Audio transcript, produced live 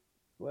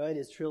Well, it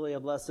is truly a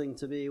blessing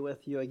to be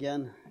with you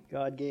again.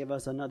 God gave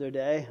us another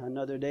day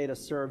to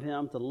serve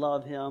Him, to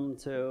love Him,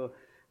 to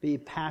be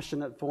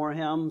passionate for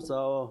Him.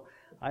 So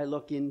I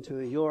look into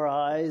your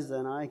eyes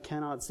and I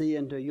cannot see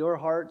into your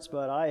hearts,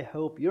 but I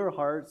hope your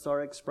hearts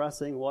are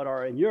expressing what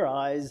are in your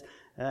eyes,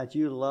 that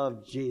you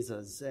love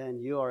Jesus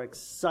and you are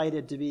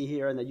excited to be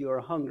here and that you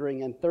are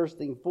hungering and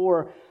thirsting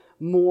for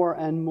more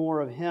and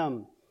more of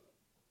Him.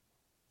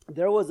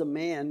 There was a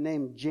man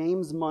named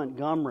James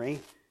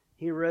Montgomery.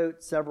 He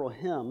wrote several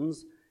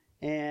hymns,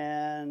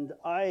 and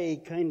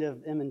I kind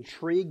of am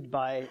intrigued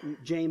by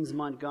James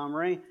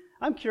Montgomery.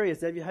 I'm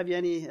curious, have you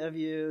any of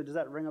you, does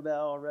that ring a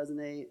bell,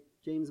 resonate?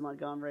 James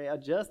Montgomery?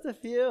 Just a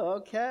few?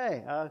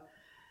 Okay.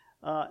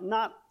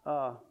 Not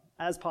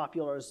as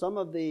popular as some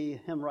of the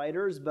hymn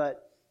writers,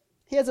 but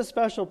he has a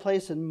special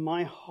place in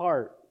my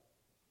heart.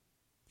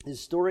 His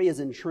story is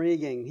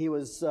intriguing. He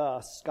was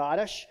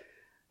Scottish,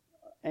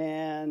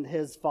 and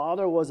his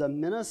father was a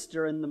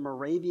minister in the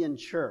Moravian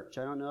Church.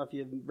 I don't know if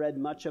you've read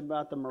much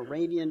about the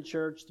Moravian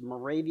Church, the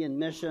Moravian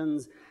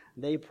missions.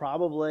 They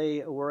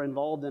probably were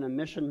involved in a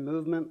mission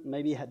movement,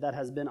 maybe that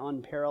has been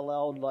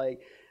unparalleled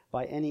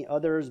by any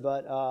others,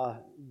 but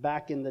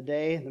back in the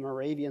day, the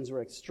Moravians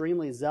were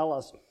extremely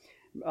zealous.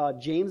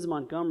 James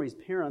Montgomery's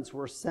parents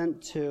were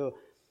sent to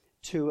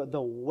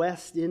the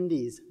West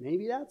Indies.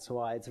 Maybe that's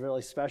why it's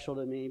really special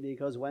to me,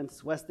 because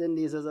West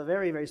Indies is a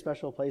very, very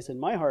special place in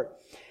my heart.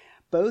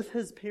 Both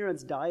his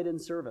parents died in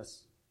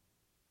service.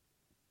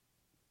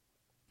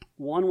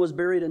 One was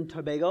buried in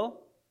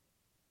Tobago,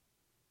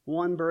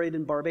 one buried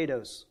in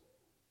Barbados.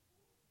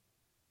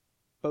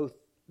 Both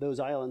those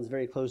islands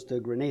very close to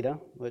Grenada,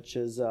 which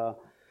is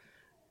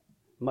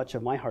much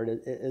of my heart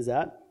is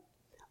at.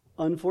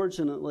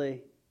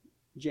 Unfortunately,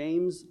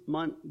 James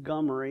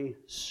Montgomery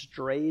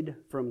strayed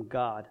from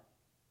God.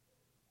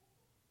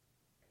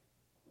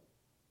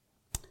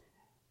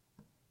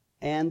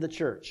 And the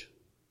church.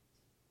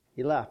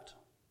 He left.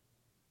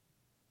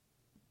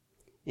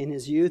 In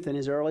his youth and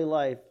his early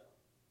life,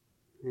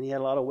 and he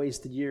had a lot of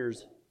wasted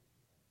years.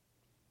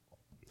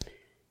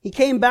 He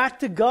came back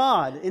to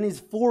God in his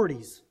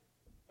 40s.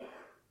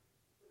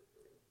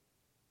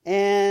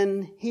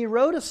 And he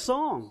wrote a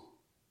song.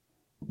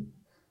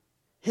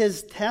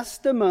 His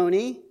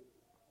testimony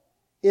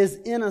is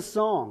in a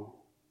song.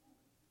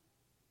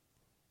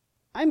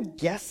 I'm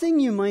guessing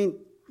you might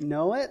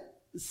know it,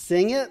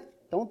 sing it.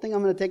 Don't think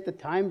I'm going to take the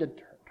time to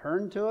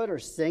turn to it or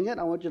sing it.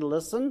 I want you to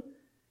listen.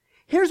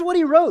 Here's what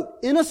he wrote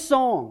in a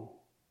song,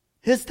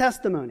 his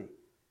testimony.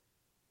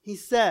 He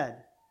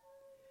said,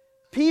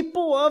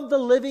 "People of the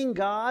living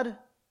God,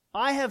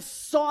 I have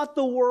sought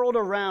the world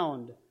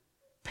around,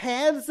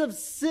 paths of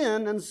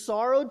sin and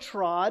sorrow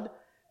trod,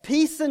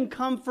 peace and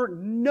comfort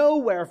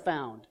nowhere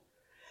found.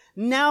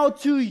 Now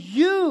to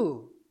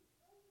you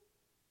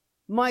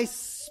my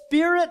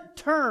spirit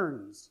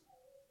turns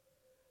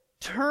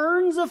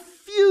a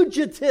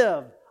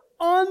fugitive,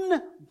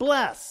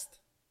 unblessed.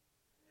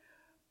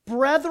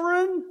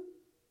 Brethren,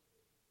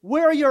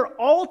 where your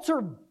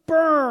altar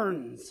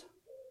burns,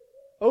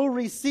 oh,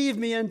 receive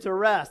me into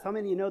rest." How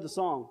many of you know the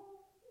song?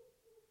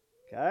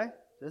 Okay,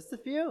 just a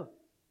few.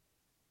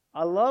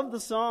 I love the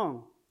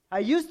song. I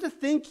used to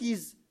think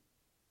he's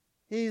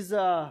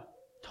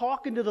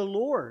talking to the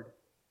Lord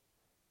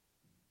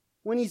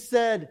when he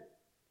said,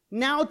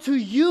 "Now to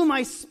you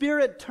my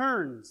spirit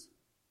turns."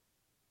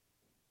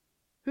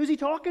 Who's he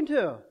talking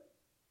to?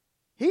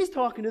 He's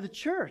talking to the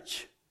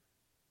church.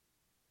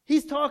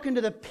 He's talking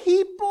to the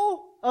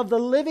people of the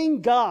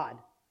living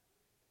God.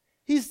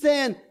 He's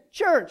saying,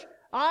 "Church,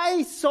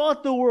 I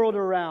sought the world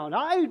around.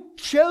 I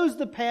chose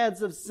the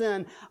paths of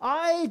sin.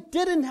 I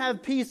didn't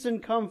have peace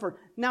and comfort.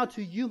 Now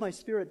to you my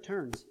spirit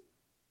turns."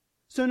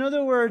 So in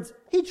other words,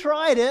 he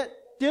tried it,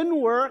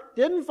 didn't work,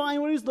 didn't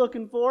find what he was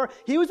looking for.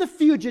 He was a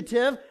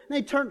fugitive,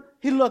 and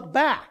he looked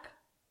back.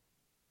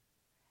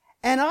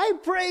 And I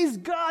praise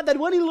God that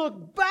when he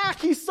looked back,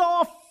 he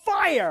saw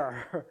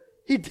fire.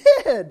 He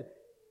did.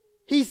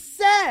 He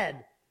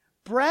said,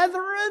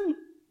 "Brethren,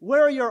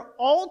 where your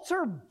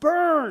altar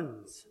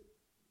burns,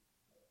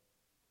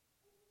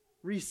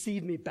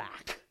 receive me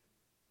back."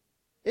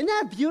 Isn't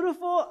that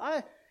beautiful?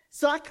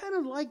 So I kind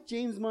of like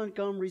James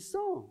Montgomery's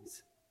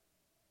songs.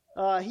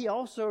 He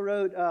also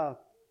wrote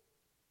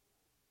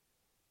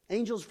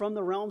Angels from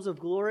the Realms of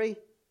Glory,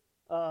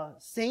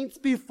 Saints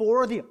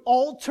Before the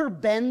Altar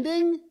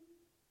Bending.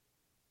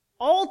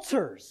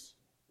 Altars.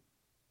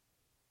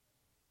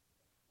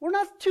 We're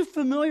not too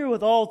familiar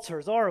with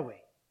altars, are we?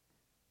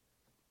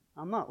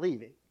 I'm not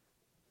leaving.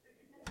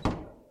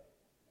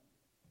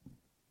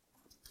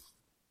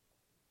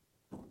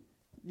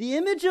 The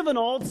image of an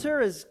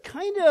altar is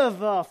kind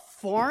of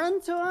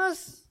foreign to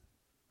us.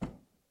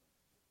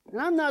 And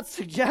I'm not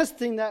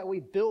suggesting that we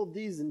build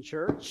these in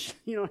church.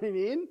 You know what I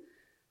mean?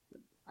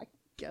 I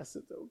guess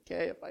it's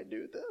okay if I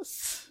do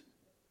this.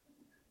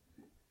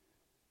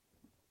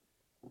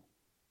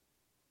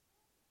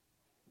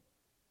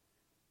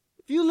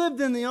 If you lived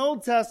in the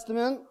Old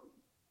Testament,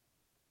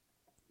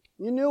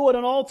 you knew what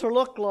an altar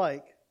looked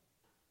like.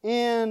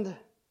 And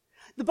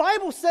the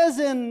Bible says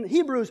in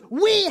Hebrews,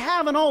 we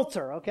have an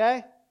altar,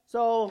 okay?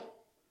 So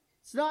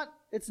it's not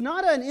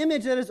an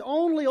image that is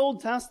only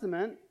Old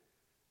Testament.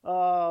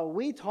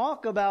 We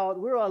talk about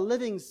we're a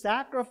living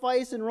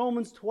sacrifice in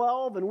Romans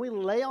 12, and we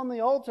lay on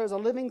the altar as a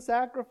living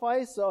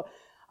sacrifice. So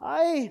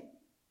I'd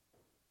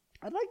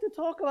like to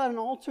talk about an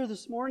altar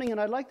this morning, and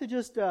I'd like to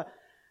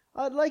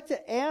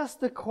ask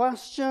the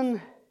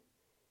question,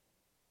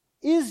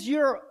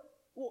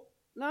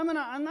 I'm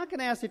not going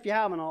to ask if you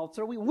have an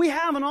altar. We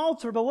have an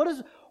altar, but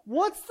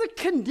what's the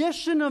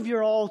condition of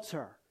your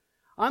altar?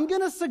 I'm going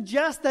to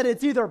suggest that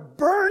it's either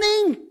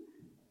burning,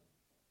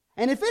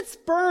 and if it's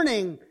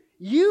burning,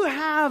 you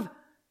have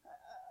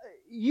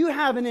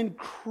an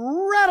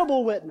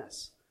incredible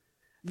witness.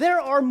 There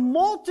are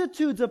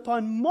multitudes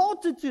upon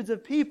multitudes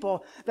of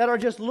people that are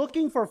just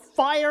looking for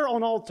fire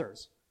on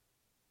altars.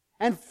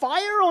 And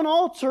fire on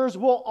altars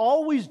will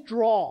always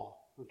draw,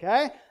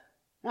 okay?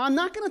 Now, I'm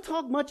not going to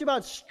talk much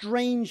about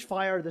strange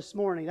fire this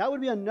morning. That would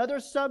be another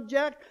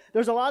subject.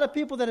 There's a lot of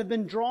people that have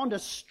been drawn to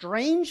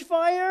strange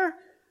fire,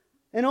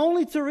 and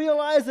only to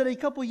realize that a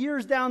couple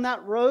years down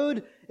that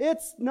road,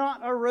 it's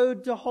not a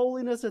road to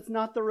holiness. It's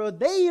not the road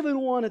they even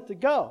want it to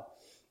go.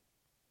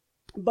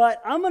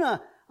 But I'm gonna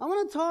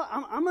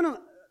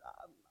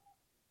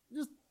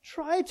just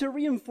try to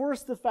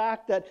reinforce the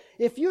fact that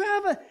if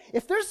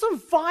there's some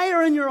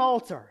fire in your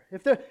altar,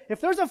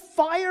 if there's a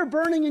fire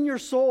burning in your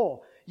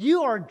soul,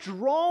 you are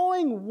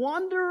drawing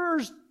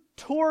wanderers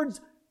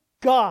towards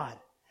God.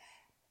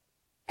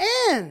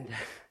 And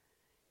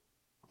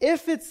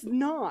if it's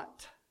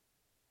not,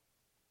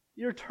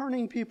 you're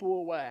turning people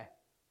away.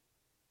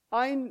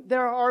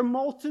 There are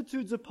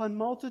multitudes upon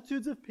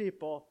multitudes of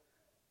people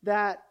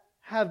that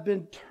have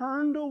been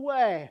turned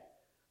away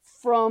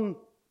from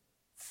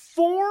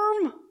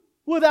form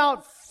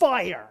without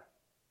fire.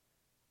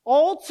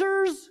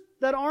 Altars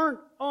that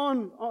aren't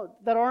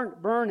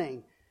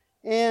burning.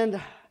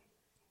 And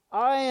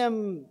I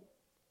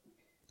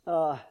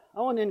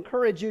want to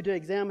encourage you to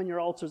examine your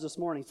altars this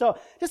morning. So,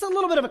 just a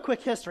little bit of a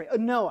quick history.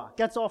 Noah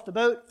gets off the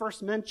boat,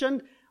 first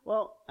mentioned.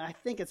 Well, I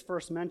think it's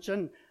first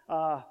mentioned.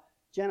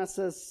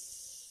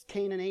 Genesis,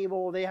 Cain and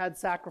Abel, they had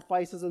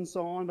sacrifices and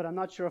so on, but I'm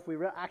not sure if we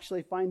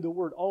actually find the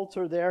word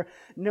altar there.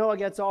 Noah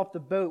gets off the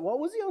boat. What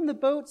was he on the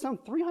boat? Some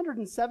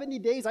 370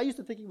 days? I used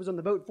to think he was on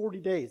the boat 40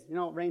 days. You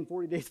know, it rained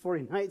 40 days,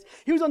 40 nights.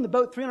 He was on the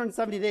boat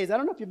 370 days. I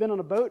don't know if you've been on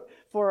a boat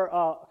for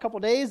a couple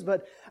days,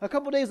 but a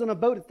couple days on a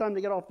boat, it's time to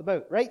get off the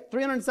boat, right?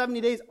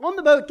 370 days on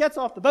the boat, gets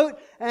off the boat,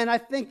 and I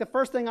think the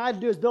first thing I'd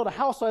do is build a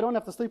house so I don't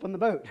have to sleep on the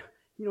boat.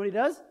 You know what he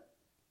does?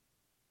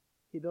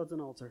 He builds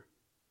an altar.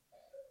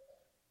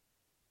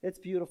 It's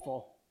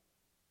beautiful.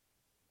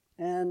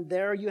 And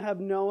there you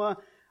have Noah.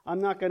 I'm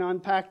not going to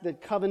unpack the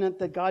covenant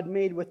that God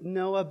made with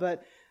Noah,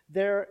 but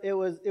there it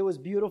was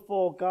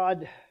beautiful.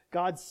 God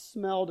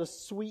smelled a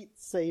sweet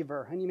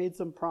savor, and he made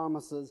some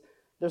promises.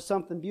 There's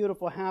something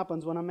beautiful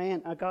happens when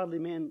a godly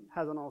man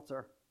has an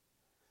altar.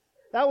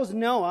 That was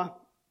Noah.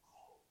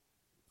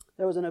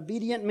 There was an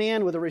obedient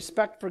man with a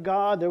respect for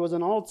God. There was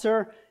an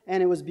altar,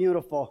 and it was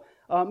beautiful.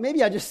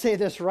 Maybe I just say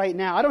this right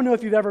now. I don't know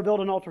if you've ever built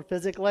an altar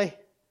physically.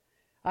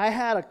 I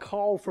had a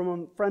call from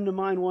a friend of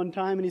mine one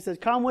time, and he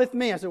said, "Come with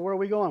me." I said, "Where are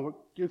we going?"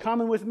 "You're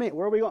coming with me."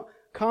 "Where are we going?"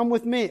 "Come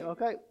with me."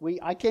 Okay,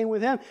 I came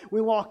with him.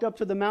 We walked up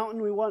to the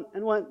mountain. We went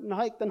and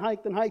hiked and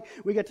hiked and hiked.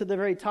 We get to the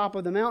very top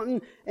of the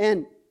mountain,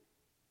 and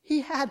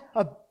he had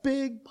a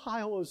big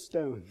pile of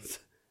stones.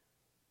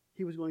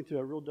 He was going through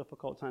a real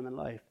difficult time in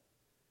life,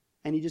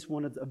 and he just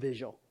wanted a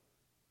visual.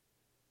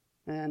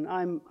 And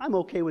I'm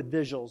okay with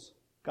visuals.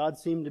 God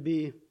seemed to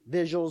be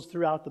visuals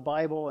throughout the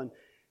Bible, and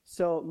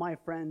so my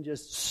friend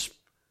just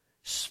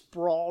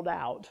sprawled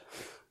out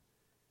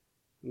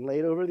and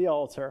laid over the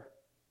altar,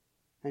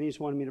 and he just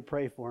wanted me to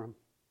pray for him.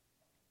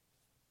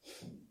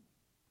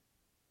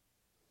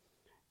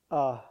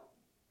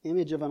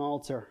 Image of an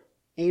altar.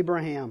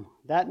 Abraham.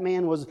 That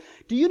man was...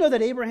 Do you know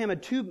that Abraham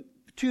had two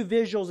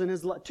visuals in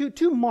his life?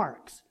 Two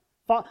marks.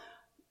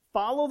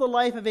 Follow the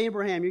life of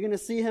Abraham. You're going to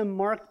see him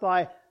marked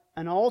by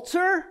an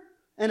altar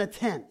and a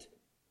tent.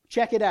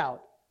 Check it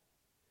out.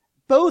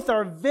 Both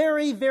are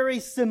very,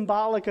 very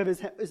symbolic of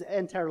his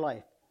entire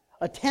life.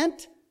 A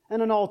tent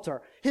and an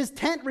altar. His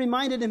tent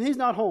reminded him he's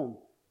not home.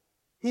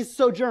 He's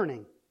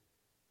sojourning.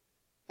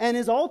 And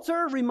his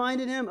altar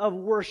reminded him of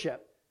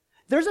worship.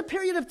 There's a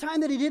period of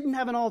time that he didn't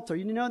have an altar.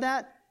 You know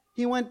that?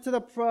 He went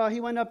up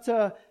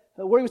to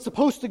where he was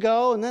supposed to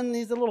go, and then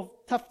these little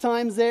tough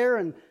times there,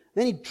 and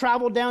then he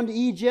traveled down to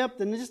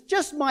Egypt, and it's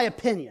just my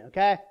opinion,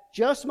 okay?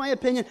 Just my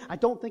opinion. I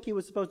don't think he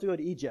was supposed to go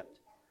to Egypt.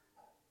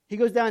 He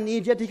goes down to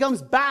Egypt. He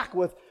comes back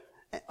with...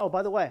 Oh,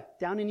 by the way,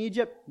 down in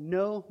Egypt,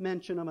 no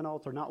mention of an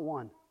altar. Not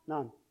one.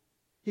 None.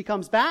 He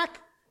comes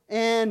back,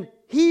 and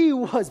he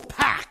was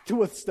packed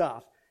with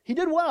stuff. He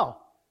did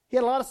well. He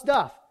had a lot of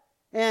stuff.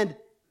 And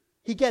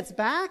he gets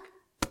back,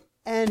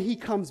 and he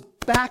comes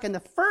back, and the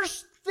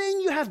first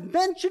thing you have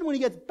mentioned when he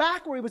gets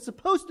back where he was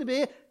supposed to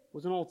be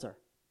was an altar.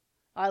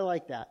 I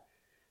like that.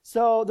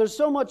 So there's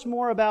so much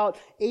more about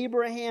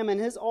Abraham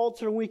and his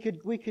altar we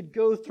could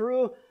go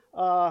through.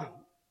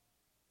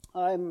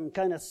 I'm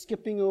kind of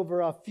skipping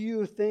over a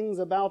few things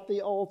about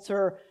the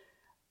altar.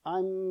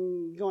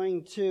 I'm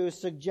going to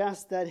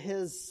suggest that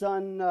his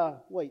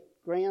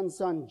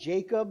grandson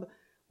Jacob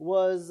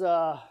was,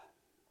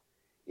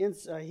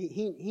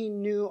 he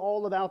knew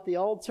all about the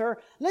altar.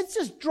 Let's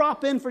just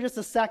drop in for just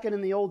a second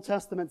in the Old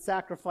Testament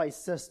sacrifice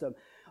system.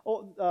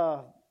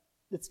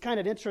 It's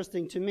kind of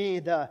interesting to me,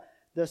 the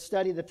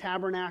study of the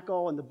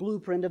tabernacle and the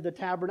blueprint of the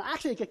tabernacle.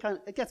 Actually,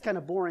 it gets kind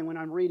of boring when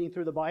I'm reading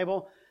through the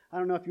Bible. I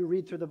don't know if you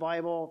read through the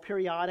Bible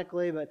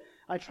periodically, but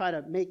I try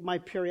to make my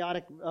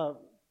periodic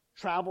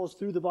travels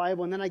through the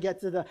Bible, and then I get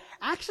to the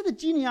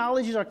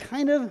genealogies are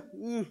kind of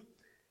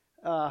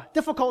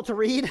difficult to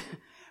read,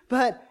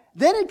 but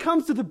then it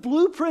comes to the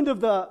blueprint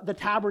of the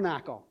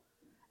tabernacle,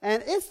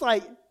 and it's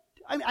like,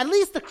 at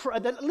least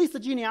the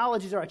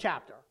genealogies are a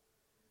chapter.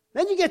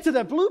 Then you get to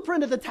the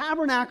blueprint of the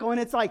tabernacle, and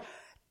it's like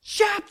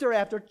chapter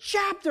after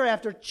chapter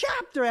after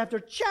chapter after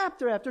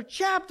chapter after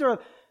chapter.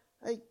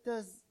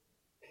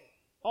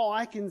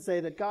 I can say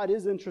that God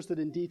is interested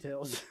in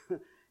details.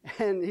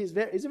 And he's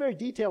a very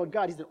detailed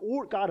God. He's a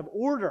God of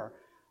order.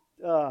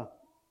 The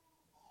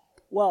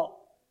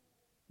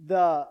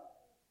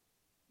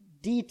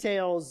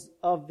details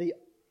of the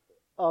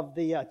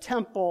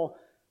temple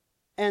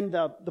and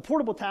the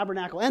portable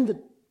tabernacle and the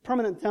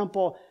permanent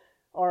temple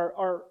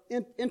are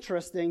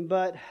interesting,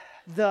 but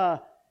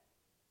the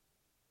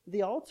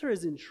altar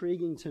is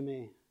intriguing to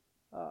me.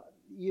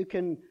 You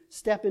can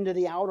step into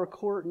the outer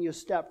court and you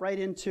step right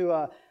into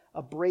a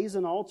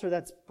brazen altar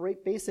that's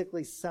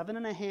basically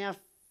 7.5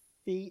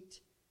 feet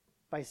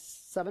by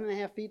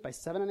 7.5 feet by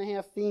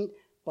 7.5 feet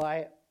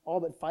by all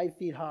but 5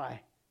 feet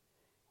high.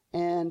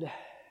 And,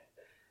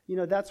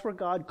 that's where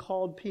God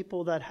called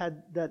people that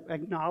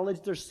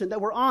acknowledged their sin,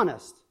 that were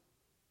honest.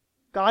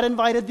 God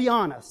invited the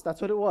honest. That's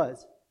what it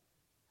was.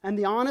 And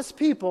the honest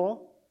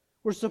people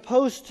were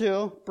supposed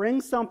to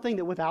bring something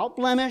that without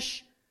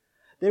blemish.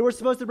 They were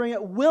supposed to bring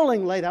it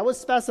willingly. That was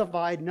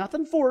specified.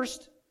 Nothing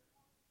forced.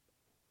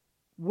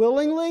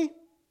 Willingly.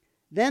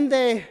 Then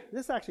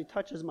this actually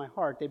touches my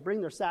heart. They bring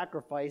their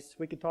sacrifice.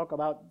 We could talk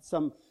about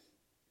some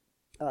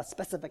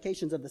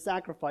specifications of the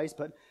sacrifice,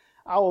 but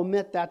I'll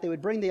omit that. They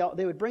would bring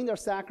their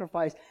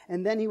sacrifice,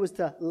 and then he was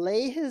to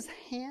lay his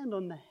hand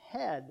on the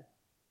head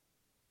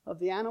of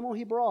the animal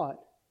he brought,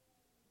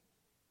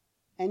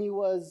 and he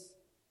was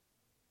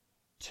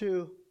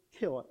to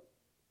kill it.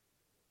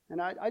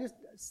 And I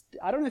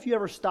don't know if you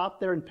ever stopped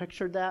there and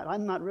pictured that.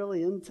 I'm not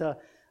really into.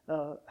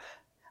 I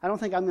don't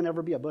think I'm going to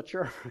ever be a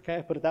butcher.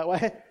 Okay, put it that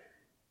way.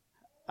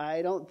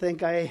 I don't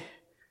think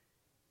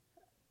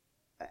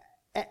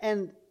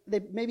and they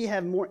maybe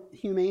have more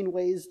humane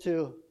ways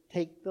to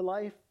take the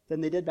life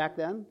than they did back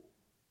then.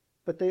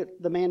 But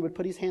the man would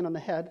put his hand on the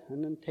head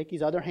and then take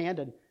his other hand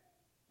and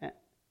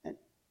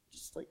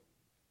just like,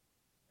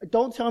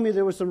 don't tell me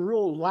there was some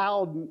real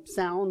loud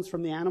sounds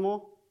from the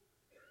animal.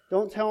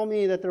 Don't tell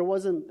me that there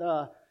wasn't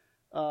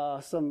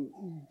some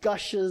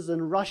gushes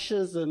and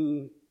rushes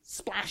and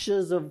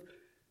splashes of,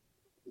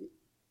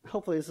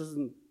 hopefully this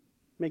isn't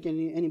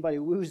making anybody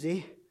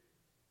woozy.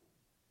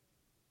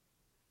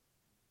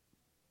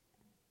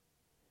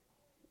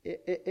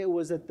 It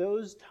was at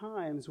those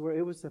times where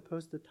it was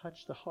supposed to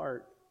touch the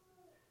heart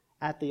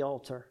at the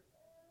altar.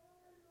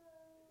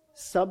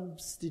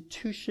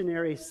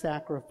 Substitutionary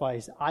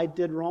sacrifice. I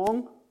did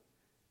wrong.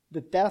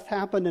 The death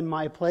happened in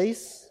my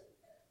place.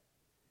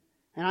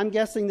 And I'm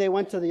guessing they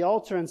went to the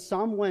altar and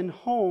some went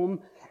home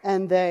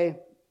and I'm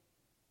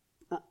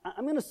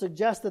going to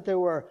suggest that there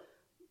were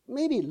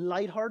maybe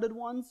lighthearted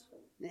ones.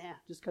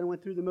 Just kind of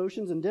went through the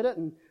motions and did it,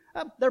 and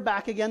they're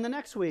back again the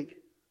next week.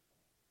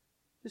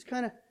 Just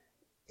kind of,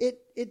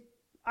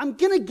 I'm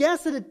going to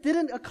guess that it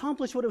didn't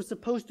accomplish what it was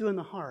supposed to in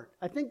the heart.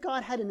 I think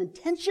God had an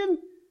intention,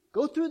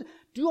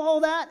 do all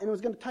that, and it was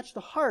going to touch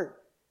the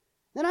heart.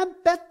 Then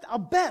I'll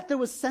bet there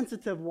was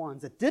sensitive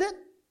ones that did it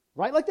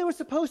right like they were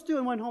supposed to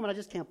and went home, and I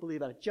just can't believe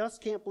that. I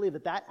just can't believe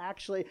that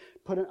actually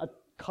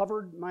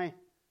covered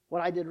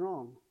what I did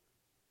wrong.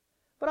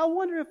 But I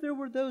wonder if there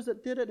were those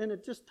that did it and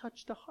it just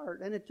touched the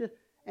heart and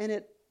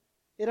it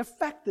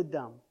affected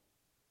them.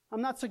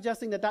 I'm not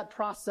suggesting that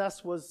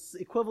process was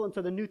equivalent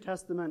to the New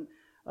Testament,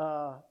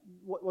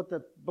 what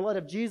the blood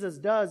of Jesus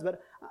does,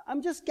 but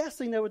I'm just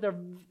guessing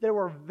there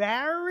were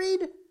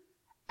varied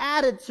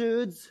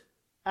attitudes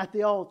at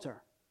the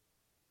altar.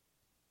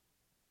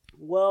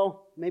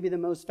 Well, maybe the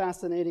most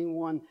fascinating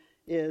one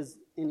is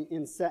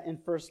in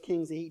 1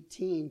 Kings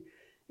 18.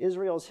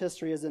 Israel's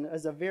history is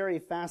a very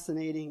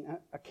fascinating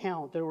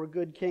account. There were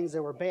good kings,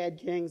 there were bad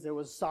kings. There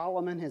was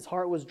Solomon. His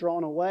heart was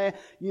drawn away.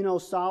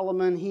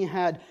 Solomon, he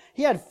had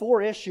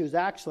 4 issues,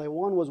 actually.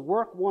 One was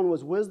work, one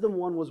was wisdom,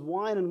 one was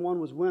wine, and one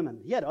was women.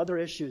 He had other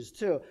issues,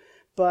 too.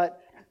 But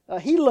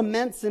he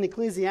laments in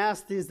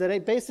Ecclesiastes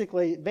that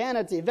basically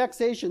vanity,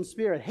 vexation,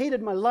 spirit,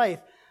 hated my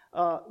life.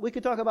 We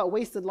could talk about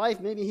wasted life.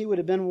 Maybe he would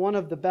have been one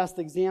of the best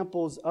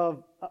examples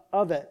of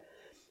it.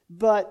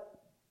 But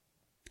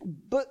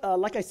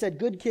like I said,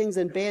 good kings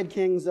and bad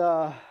kings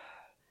were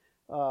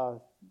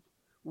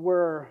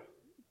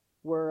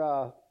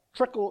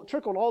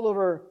trickled all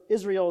over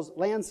Israel's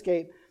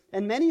landscape.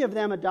 And many of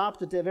them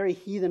adopted the very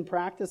heathen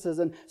practices.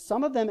 And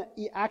some of them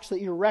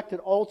actually erected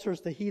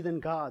altars to heathen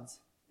gods.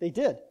 They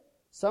did.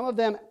 Some of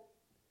them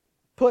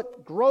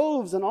put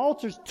groves and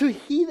altars to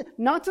heathen,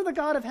 not to the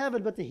God of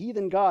heaven, but to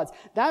heathen gods.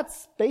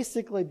 That's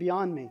basically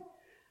beyond me.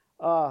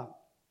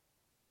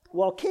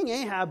 Well, King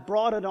Ahab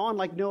brought it on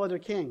like no other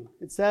king.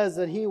 It says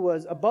that he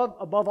was above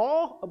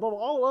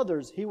all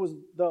others, he was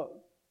the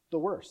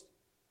worst.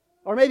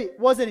 Or maybe,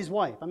 was it his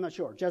wife? I'm not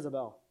sure.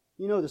 Jezebel.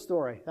 You know the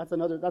story. That's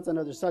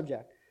another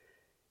subject.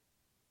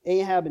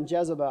 Ahab and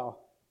Jezebel.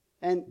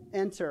 And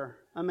enter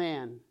a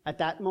man at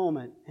that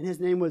moment, and his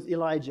name was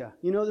Elijah.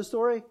 You know the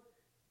story?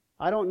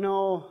 I don't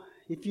know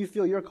if you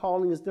feel your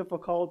calling is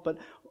difficult, but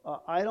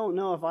I don't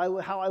know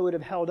how I would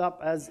have held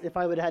up as if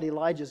I would have had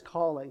Elijah's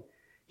calling.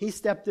 He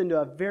stepped into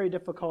a very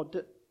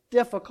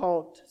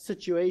difficult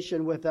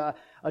situation with a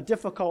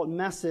difficult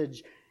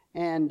message,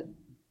 and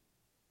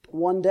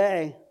one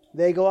day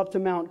they go up to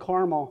Mount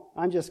Carmel.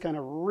 I'm just kind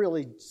of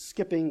really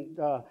skipping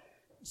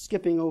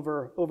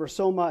over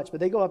so much, but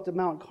they go up to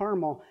Mount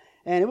Carmel,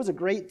 and it was a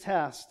great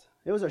test.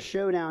 It was a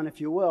showdown, if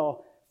you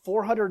will,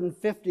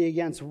 450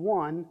 against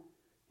 1,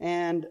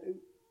 and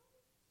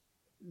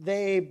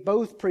they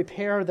both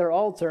prepare their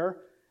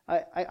altar.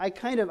 I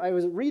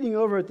was reading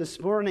over it this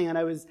morning, and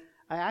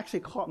I actually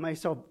caught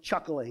myself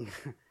chuckling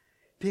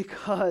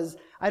because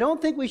I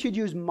don't think we should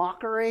use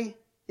mockery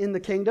in the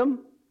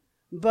kingdom,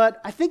 but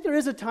I think there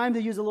is a time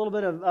to use a little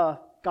bit of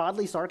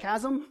godly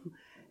sarcasm.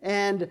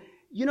 And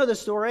you know the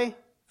story.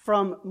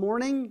 From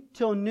morning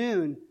till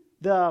noon,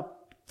 the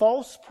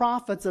false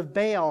prophets of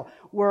Baal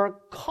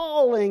were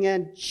calling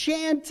and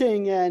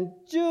chanting and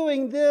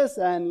doing this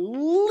and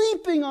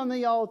leaping on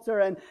the altar,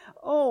 and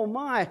oh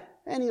my,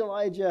 and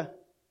Elijah,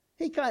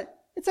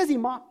 it says he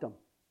mocked them.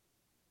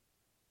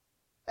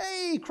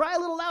 Hey, cry a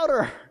little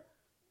louder.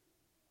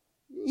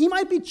 He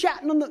might be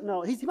chatting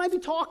he might be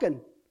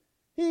talking.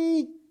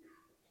 He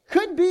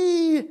could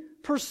be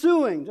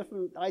pursuing.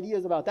 Different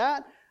ideas about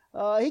that.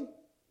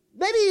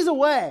 Maybe he's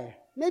away.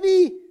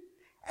 Maybe,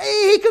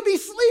 hey, he could be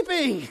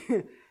sleeping.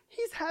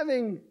 He's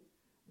having,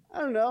 I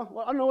don't know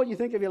what you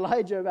think of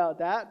Elijah about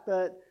that,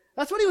 but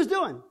that's what he was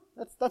doing.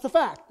 That's a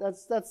fact.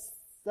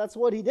 That's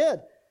what he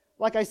did.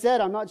 Like I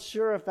said, I'm not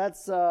sure if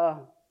that's, I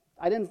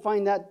didn't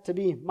find that to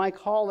be my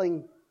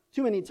calling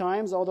too many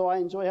times, although I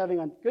enjoy having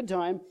a good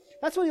time.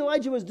 That's what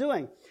Elijah was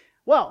doing.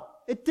 Well,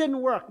 it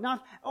didn't work.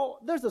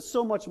 There's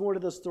so much more to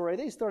the story.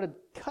 They started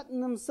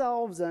cutting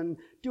themselves and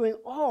doing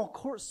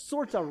all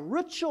sorts of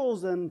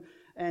rituals and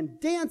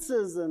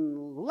dances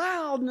and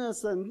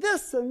loudness and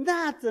this and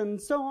that and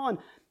so on.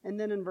 And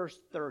then in verse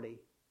 30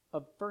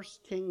 of 1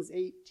 Kings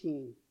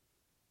 18,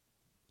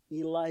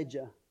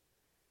 Elijah,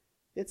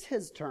 it's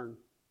his turn.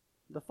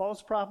 The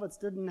false prophets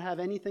didn't have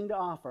anything to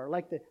offer,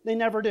 like they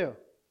never do.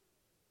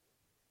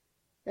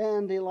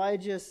 And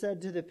Elijah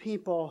said to the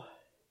people,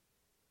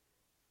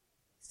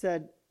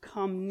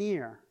 come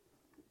near.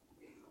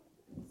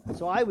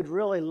 So I would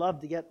really love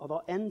to get the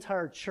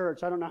entire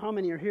church. I don't know how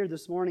many are here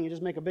this morning and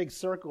just make a big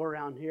circle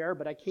around here,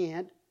 but I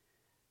can't.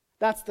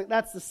 That's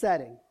the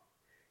setting.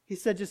 He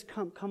said, just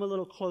come a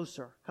little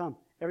closer. Come.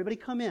 Everybody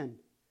come in.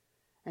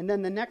 And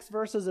then the next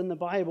verses in the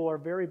Bible are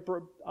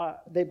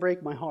they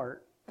break my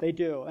heart. They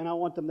do. And I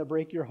want them to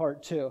break your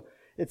heart too.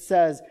 It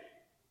says,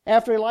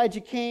 after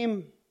Elijah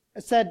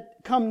said,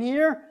 come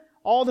near,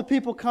 all the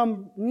people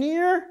come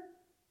near,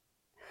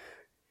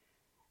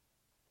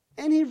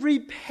 and he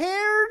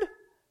repaired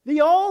the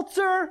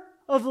altar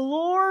of the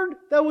Lord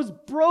that was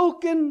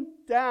broken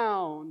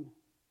down.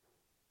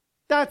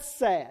 That's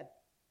sad.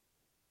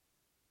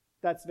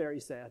 That's very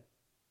sad.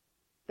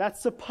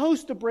 That's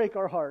supposed to break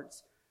our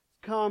hearts.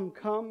 Come.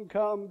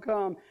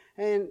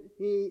 And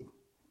he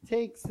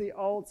takes the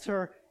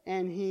altar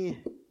and he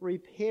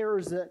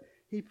repairs it.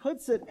 He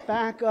puts it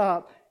back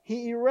up.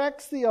 He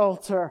erects the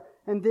altar,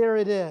 and there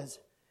it is.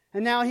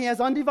 And now he has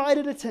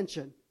undivided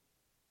attention.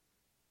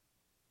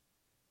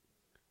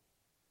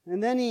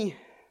 And then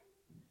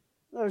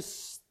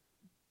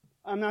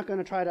I'm not going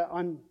to try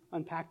to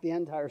unpack the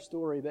entire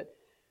story, but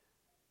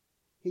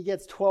he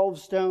gets 12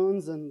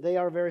 stones, and they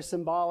are very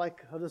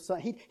symbolic of the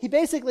sun. He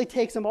basically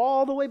takes them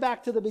all the way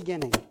back to the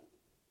beginning.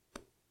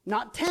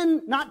 Not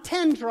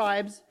 10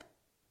 tribes,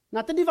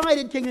 not the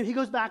divided kingdom. He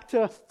goes back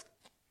to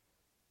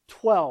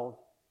 12.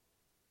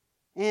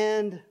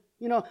 And,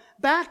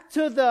 back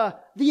to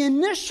the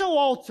initial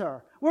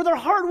altar where their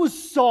heart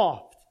was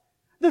soft.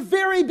 The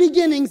very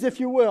beginnings, if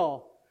you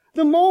will.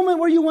 The moment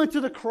where you went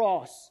to the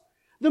cross.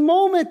 The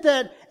moment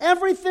that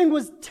everything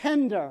was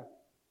tender.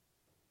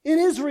 In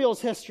Israel's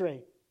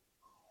history.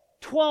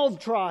 12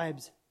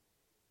 tribes.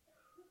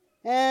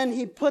 And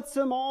he puts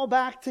them all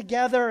back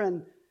together,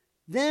 and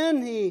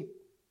then he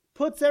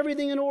puts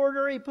everything in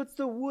order. He puts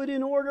the wood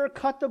in order,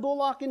 cut the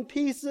bullock in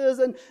pieces,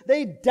 and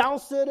they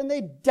douse it, and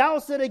they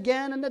douse it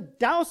again, and they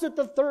douse it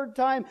the third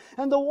time,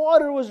 and the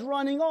water was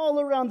running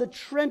all around the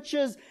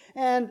trenches,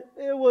 and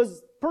it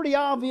was pretty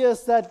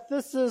obvious that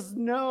this is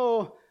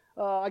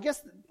I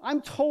guess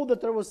I'm told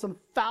that there was some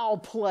foul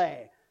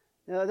play.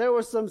 There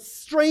were some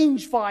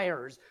strange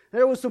fires.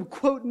 There were some,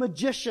 quote,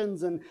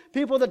 magicians and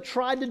people that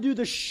tried to do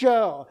the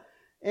show.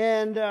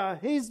 And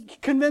he's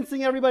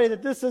convincing everybody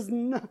that this is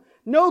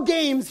no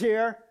games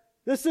here.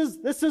 This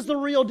is the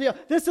real deal.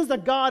 This is the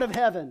God of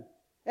heaven.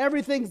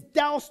 Everything's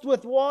doused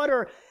with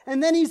water.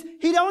 And then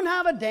he don't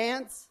have a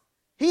dance.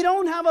 He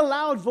don't have a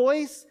loud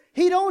voice.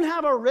 He don't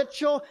have a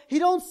ritual. He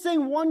don't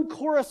sing one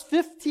chorus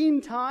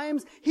 15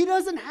 times. He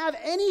doesn't have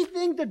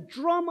anything to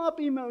drum up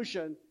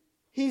emotion.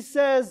 He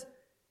says,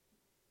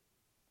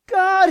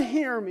 God,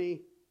 hear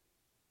me,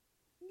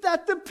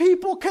 that the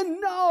people can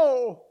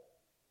know.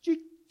 Do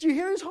you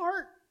hear his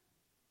heart?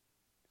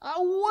 I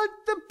want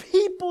the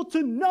people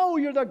to know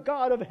you're the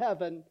God of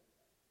heaven.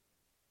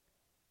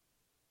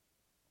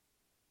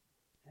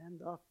 And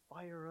the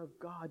fire of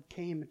God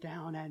came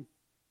down and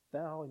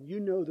fell, and you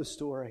know the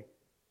story.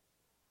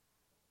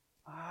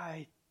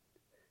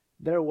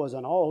 There was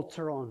an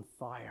altar on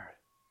fire.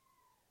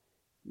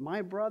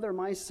 My brother,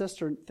 my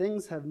sister,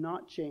 things have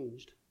not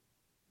changed.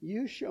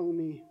 You show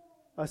me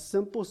a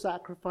simple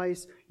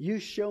sacrifice. You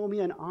show me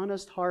an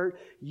honest heart.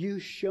 You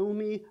show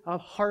me a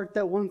heart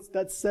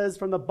that says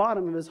from the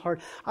bottom of his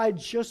heart, I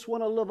just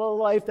want to live a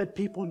life that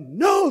people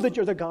know that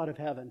you're the God of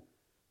heaven.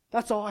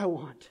 That's all I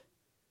want.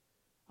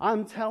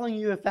 I'm telling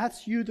you, if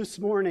that's you this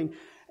morning,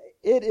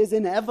 it is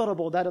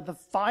inevitable that the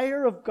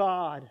fire of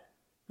God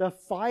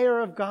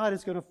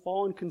is going to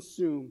fall and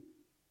consume.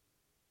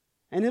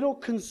 And it'll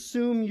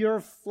consume your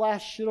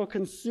flesh. It'll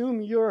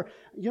consume your,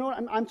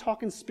 I'm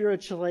talking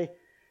spiritually.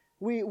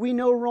 We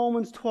know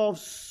Romans 12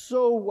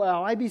 so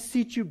well. I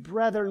beseech you,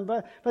 brethren,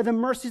 by the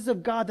mercies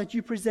of God, that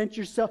you present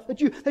yourself,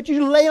 that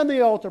you lay on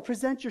the altar,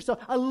 present yourself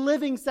a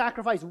living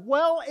sacrifice,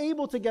 well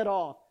able to get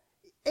off.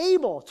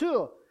 Able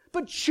too,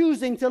 but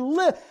choosing to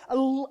live a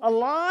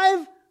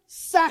live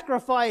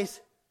sacrifice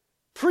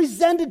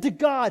presented to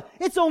God.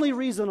 It's only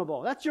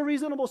reasonable. That's your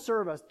reasonable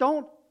service.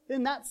 Don't,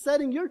 in that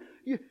setting, you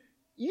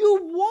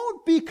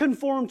won't be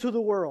conformed to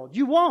the world.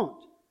 You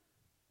won't.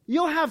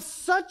 You'll have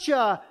such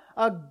a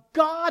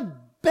God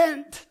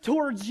bent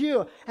towards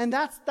you. And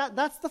that's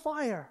the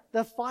fire.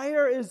 The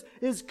fire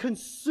is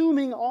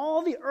consuming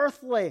all the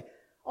earthly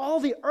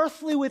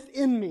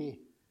within me.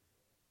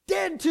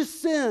 Dead to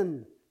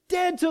sin.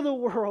 Dead to the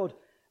world.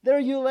 There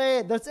you lay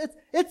it.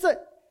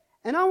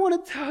 And I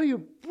want to tell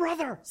you,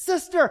 brother,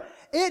 sister,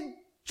 it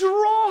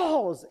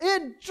draws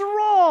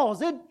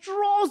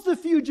the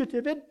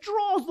fugitive. It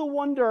draws the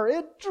wonder.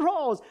 It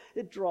draws.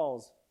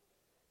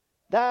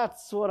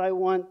 That's what I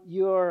want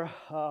your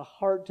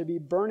heart to be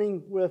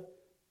burning with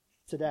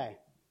today.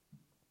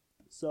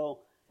 So,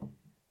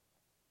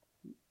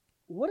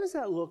 what does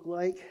that look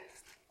like?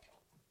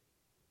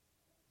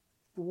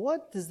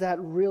 What does that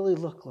really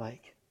look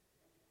like?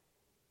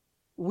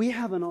 We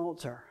have an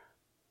altar.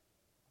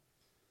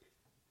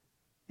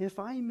 If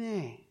I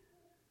may,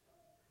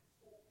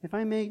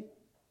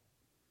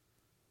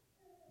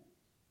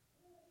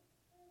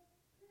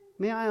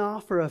 may I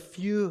offer a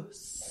few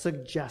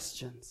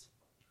suggestions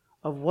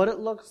of what it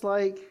looks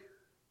like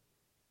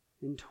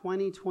in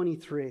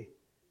 2023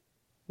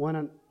 when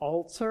an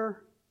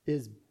altar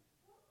is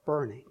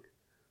burning.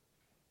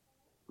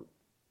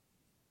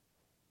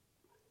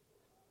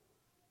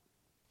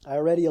 I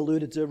already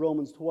alluded to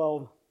Romans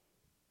 12.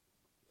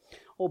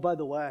 Oh, by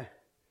the way,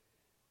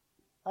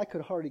 I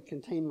could hardly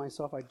contain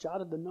myself. I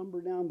jotted the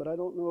number down, but I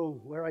don't know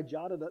where I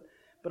jotted it.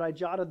 But I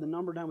jotted the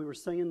number down we were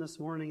singing this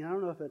morning. I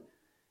don't know if it...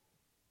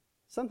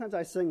 Sometimes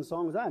I sing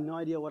songs, I have no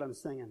idea what I'm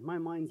singing. My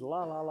mind's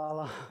la, la, la,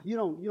 la. You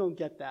don't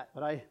get that,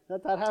 but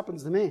that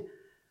happens to me.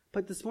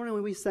 But this morning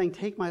when we sang,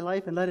 Take My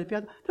Life and Let It Be,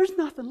 there's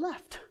nothing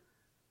left.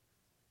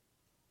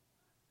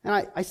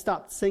 And I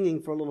stopped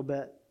singing for a little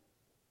bit.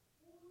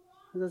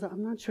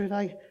 I'm not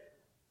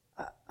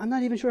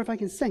even sure if I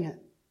can sing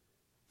it.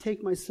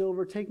 Take my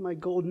silver, take my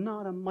gold,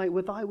 not a mite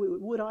would I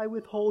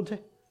withhold. Wow.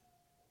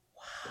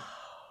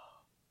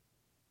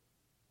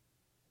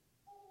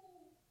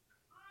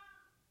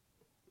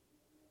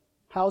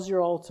 How's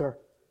your altar?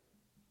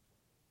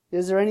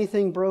 Is there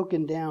anything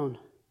broken down?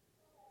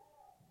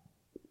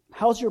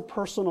 How's your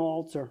personal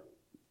altar?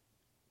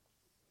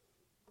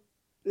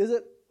 Is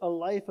it a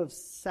life of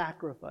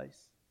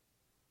sacrifice?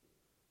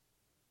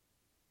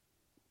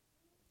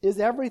 Is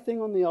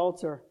everything on the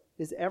altar?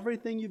 Is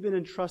everything you've been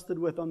entrusted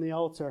with on the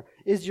altar?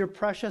 Is your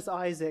precious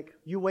Isaac?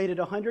 You waited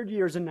 100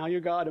 years and now you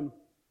got him.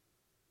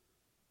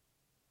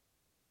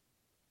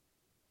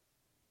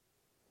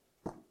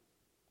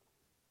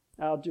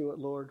 I'll do it,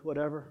 Lord,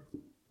 whatever.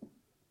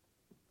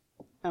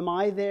 Am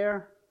I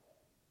there?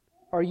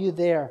 Are you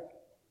there?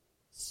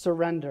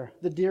 Surrender,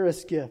 the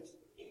dearest gift.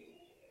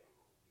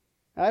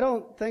 I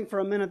don't think for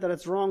a minute that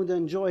it's wrong to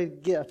enjoy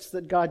gifts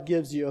that God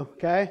gives you,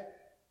 okay?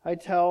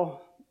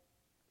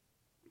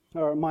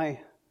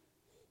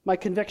 My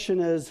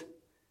conviction is,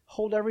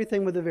 hold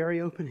everything with a very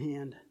open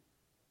hand.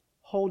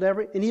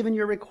 And even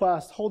your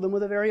requests, hold them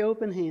with a very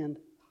open hand.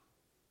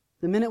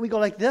 The minute we go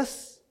like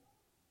this,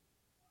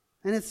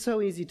 and it's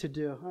so easy to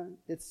do.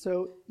 It's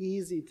so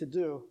easy to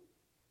do.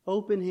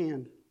 Open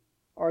hand.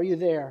 Are you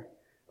there?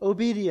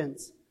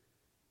 Obedience.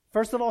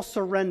 First of all,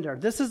 surrender.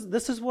 This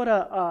is what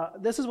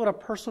a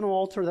personal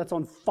altar that's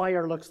on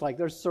fire looks like.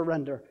 There's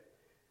surrender.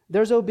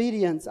 There's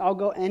obedience. I'll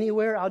go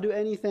anywhere. I'll do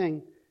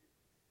anything.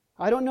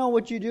 I don't know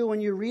what you do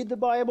when you read the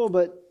Bible,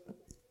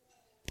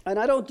 and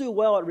I don't do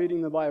well at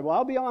reading the Bible.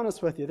 I'll be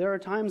honest with you. There are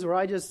times where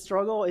I just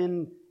struggle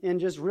in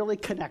just really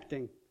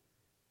connecting.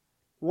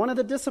 One of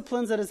the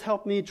disciplines that has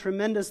helped me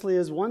tremendously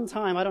is one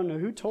time, I don't know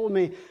who told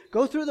me,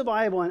 go through the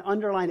Bible and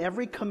underline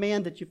every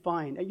command that you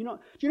find. And do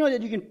you know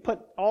that you can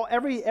put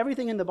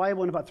everything in the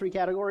Bible in about 3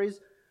 categories?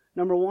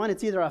 Number 1,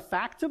 it's either a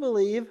fact to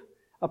believe,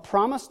 a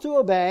promise to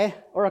obey,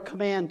 or a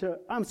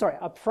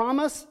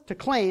promise to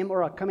claim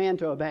or a command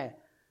to obey.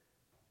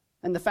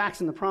 And the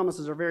facts and the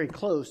promises are very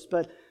close.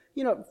 But,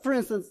 for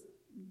instance,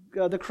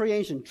 the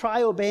creation,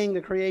 try obeying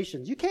the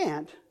creations. You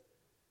can't.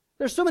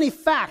 There's so many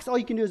facts, all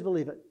you can do is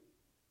believe it.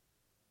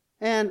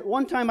 And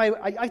one time I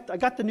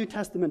got the New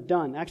Testament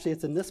done. Actually,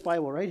 it's in this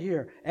Bible right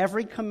here.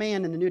 Every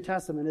command in the New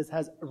Testament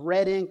has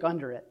red ink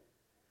under it.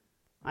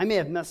 I may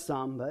have missed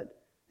some, but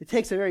it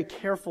takes a very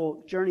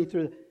careful journey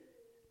through.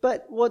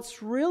 But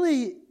what's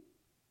really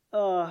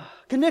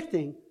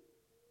convicting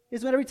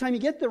is when every time you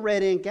get the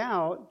red ink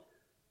out,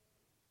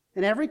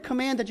 and every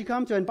command that you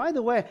come to, and by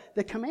the way,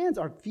 the commands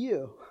are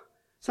few.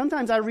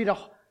 Sometimes I read I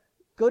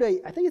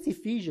think it's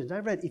Ephesians. I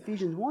read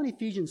Ephesians 1,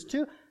 Ephesians 2,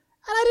 and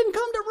I didn't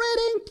come to red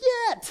ink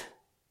yet.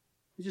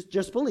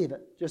 Just believe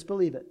it. Just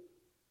believe it.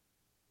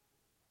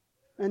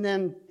 And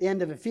then the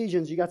end of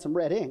Ephesians, you got some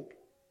red ink.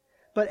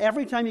 But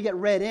every time you get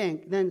red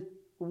ink, then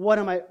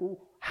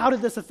how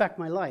did this affect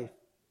my life?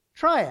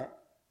 Try it.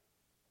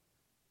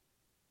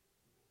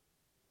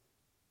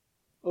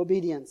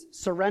 Obedience.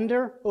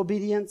 Surrender,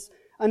 obedience.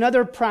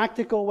 Another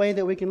practical way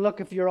that we can look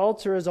if your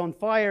altar is on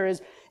fire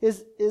is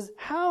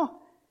how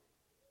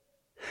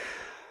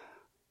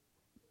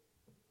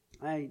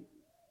I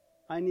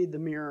need the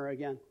mirror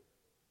again.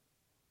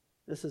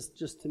 This is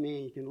just to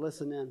me. You can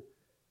listen in.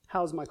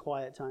 How's my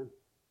quiet time?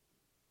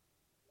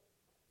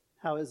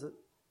 How is it?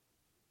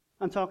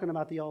 I'm talking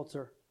about the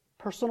altar.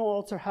 Personal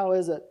altar, how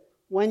is it?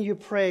 When you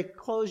pray,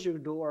 close your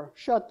door.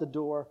 Shut the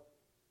door.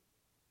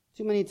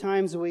 Too many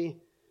times we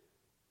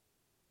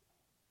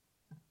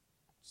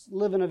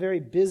live in a very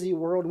busy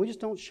world. We just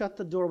don't shut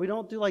the door. We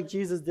don't do like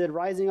Jesus did,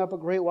 rising up a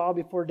great while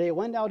before day.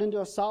 Went out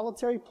into a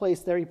solitary place.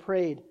 There he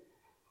prayed.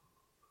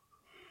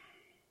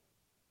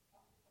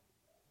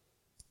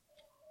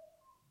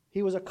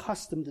 He was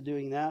accustomed to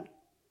doing that.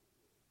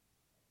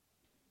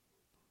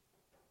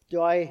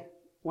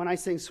 When I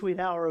sing Sweet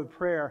Hour of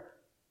Prayer,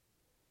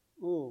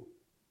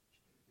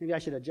 maybe I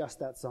should adjust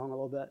that song a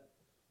little bit.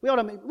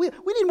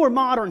 We need more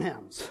modern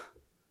hymns.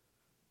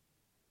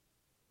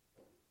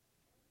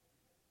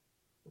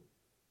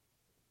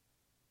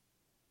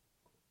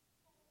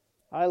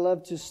 I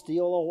love to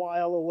steal a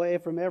while away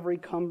from every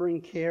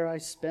cumbering care. I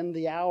spend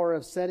the hour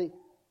of setting.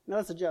 Now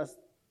let's adjust.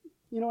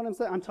 You know what I'm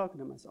saying? I'm talking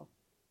to myself.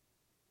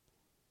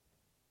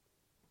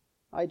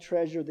 I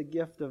treasure the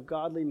gift of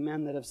godly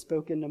men that have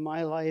spoken to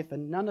my life,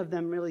 and none of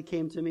them really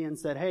came to me and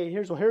said, "Hey,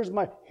 here's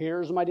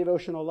my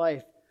devotional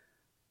life."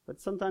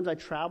 But sometimes I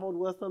traveled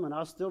with them, and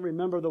I'll still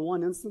remember the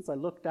one instance. I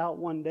looked out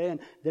one day, and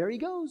there he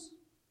goes.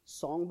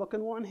 Songbook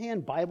in one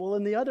hand, Bible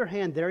in the other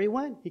hand. There he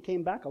went. He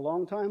came back a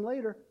long time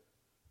later.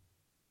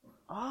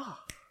 I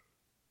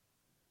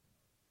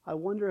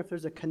wonder if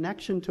there's a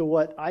connection to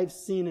what I've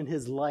seen in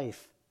his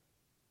life.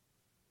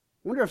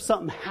 I wonder if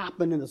something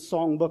happened in the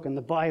songbook and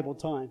the Bible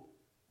time.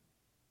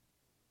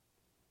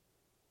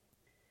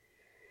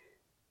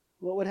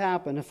 What would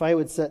happen if I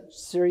would set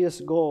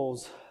serious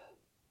goals?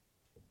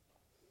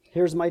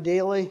 Here's my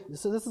daily.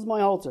 This is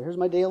my altar. Here's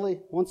my daily.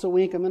 Once a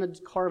week, I'm going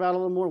to carve out a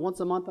little more. Once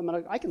a month,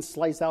 I can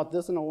slice out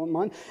this in a 1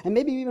 month. And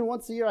maybe even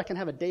once a year, I can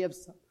have a day of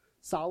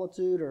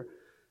solitude, or,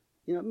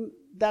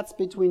 that's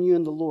between you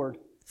and the Lord.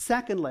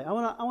 Secondly, I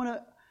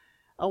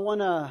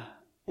want to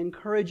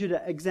encourage you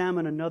to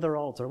examine another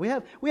altar. We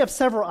have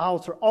several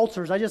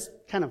altars. I just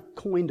kind of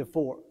coined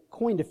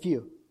a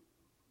few.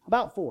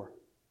 About 4.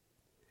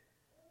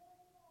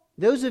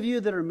 Those of you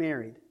that are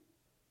married,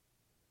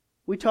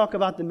 we talk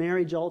about the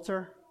marriage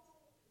altar.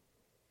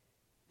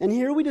 And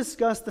here we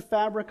discuss the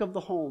fabric of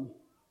the home.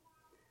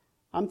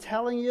 I'm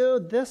telling you,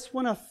 this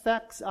one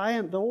affects,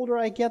 the older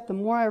I get, the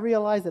more I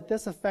realize that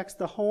this affects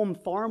the home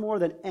far more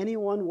than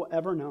anyone will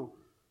ever know.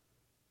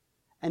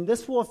 And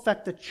this will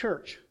affect the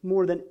church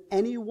more than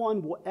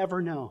anyone will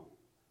ever know.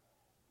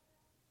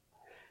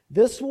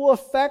 This will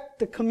affect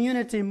the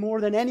community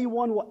more than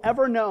anyone will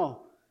ever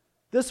know.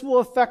 This will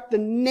affect the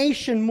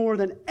nation more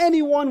than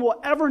anyone will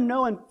ever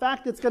know. In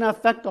fact, it's going to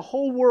affect the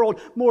whole world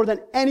more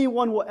than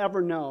anyone will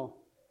ever know.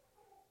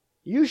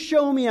 You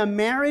show me a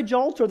marriage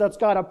altar that's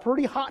got a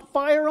pretty hot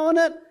fire on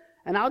it,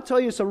 and I'll tell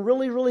you some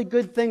really, really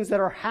good things that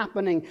are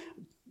happening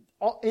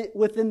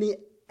within the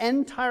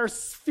entire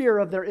sphere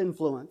of their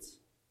influence.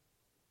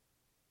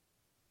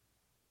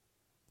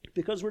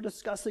 Because we're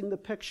discussing the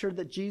picture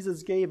that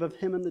Jesus gave of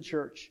him and the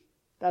church.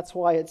 That's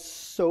why it's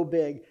so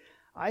big.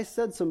 I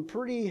said some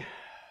pretty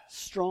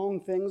strong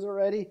things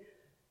already,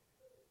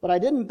 but I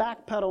didn't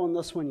backpedal on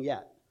this one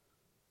yet.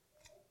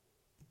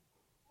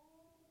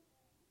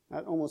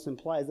 That almost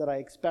implies that I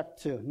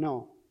expect to.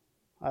 No,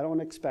 I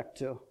don't expect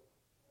to.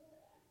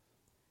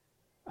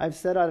 I've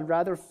said I'd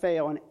rather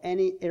fail in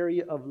any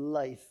area of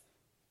life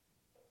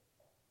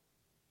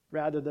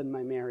rather than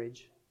my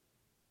marriage.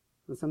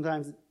 And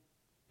sometimes it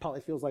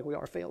probably feels like we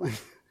are failing.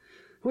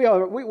 we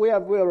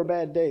have our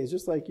bad days,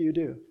 just like you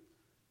do.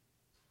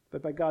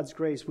 But by God's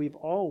grace, we've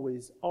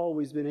always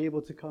been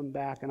able to come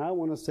back. And I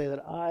want to say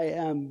that I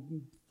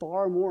am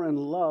far more in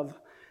love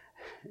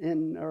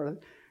in our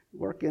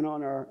working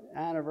on our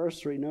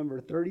anniversary number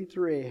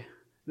 33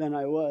 than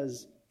I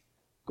was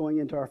going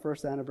into our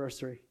first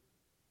anniversary.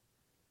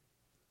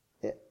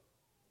 It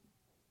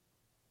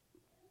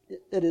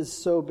is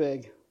so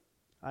big.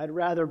 I'd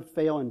rather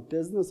fail in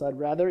business. I'd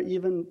rather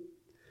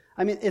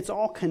it's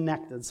all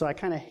connected, so I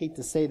kind of hate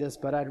to say this,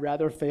 but I'd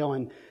rather fail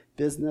in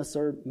business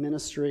or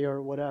ministry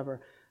or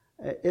whatever.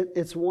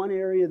 It's one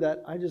area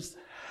that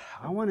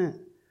I want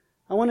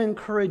to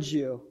encourage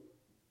you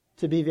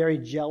to be very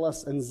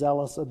jealous and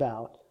zealous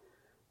about.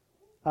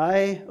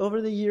 I,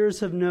 over the years,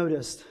 have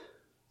noticed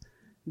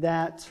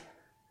that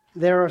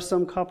there are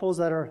some couples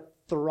that are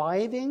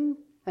thriving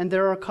and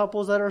there are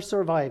couples that are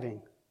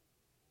surviving.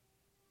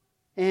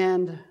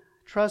 And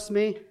trust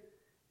me,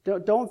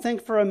 don't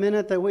think for a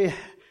minute that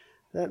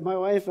my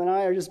wife and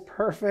I are just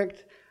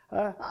perfect.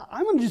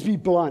 I'm going to just be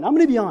blunt. I'm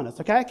going to be honest,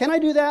 okay? Can I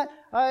do that?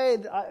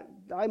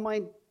 I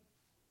might.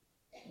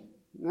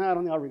 I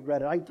don't think I'll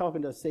regret it. I'm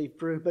talking to a safe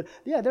group. But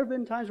yeah, there have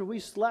been times where we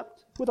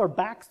slept with our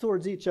backs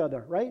towards each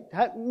other, right?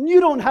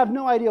 You don't have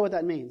no idea what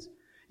that means.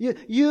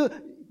 You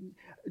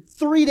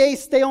 3-day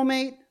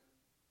stalemate.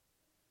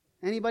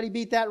 Anybody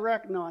beat that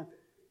wreck? No.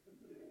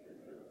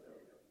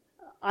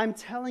 I'm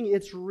telling you,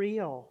 it's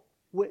real.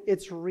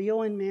 It's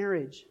real in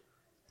marriage.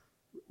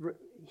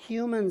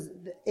 Humans,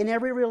 in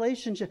every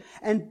relationship.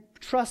 And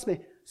trust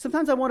me,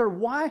 sometimes I wonder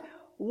why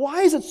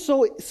is it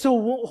so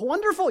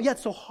wonderful yet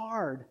so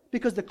hard?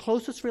 Because the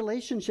closest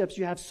relationships,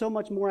 you have so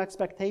much more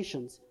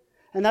expectations.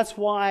 And that's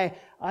why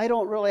I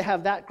don't really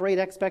have that great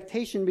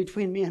expectation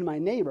between me and my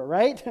neighbor,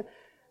 right?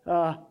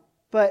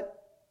 But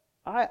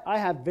I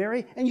have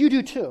and you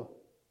do too.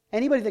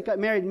 Anybody that got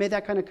married made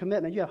that kind of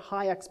commitment. You have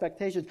high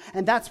expectations.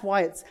 And that's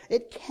why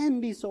it can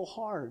be so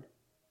hard.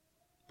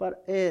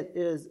 But it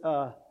is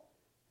a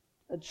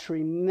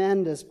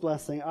tremendous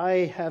blessing.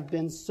 I have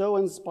been so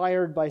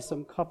inspired by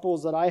some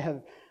couples that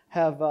I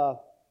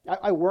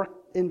work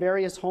in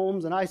various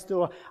homes, and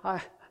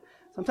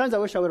sometimes I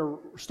wish I would have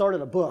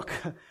started a book.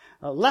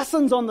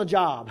 Lessons on the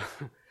job.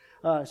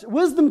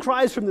 Wisdom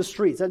cries from the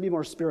streets. That'd be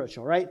more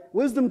spiritual, right?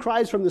 Wisdom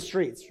cries from the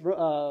streets.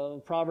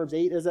 Proverbs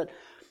 8, is it?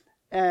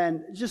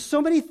 And just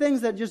so many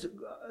things that just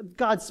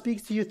God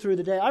speaks to you through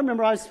the day. I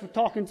remember I was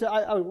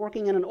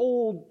working in an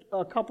old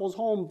couple's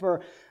home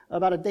for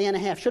about a day and a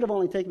half. Should have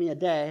only taken me a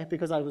day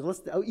because I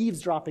was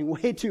eavesdropping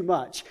way too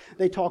much.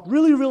 They talked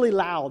really, really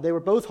loud. They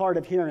were both hard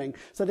of hearing.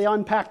 So they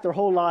unpacked their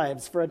whole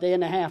lives for a day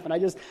and a half. And I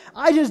just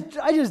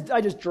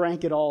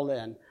drank it all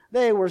in.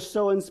 They were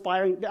so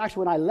inspiring.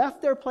 Actually, when I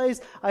left their place,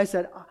 I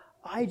said,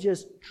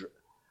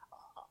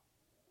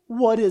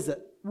 what is it?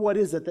 What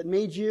is it that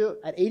made you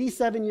at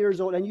 87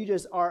 years old and you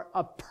just are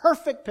a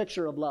perfect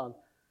picture of love?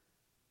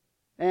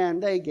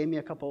 And they gave me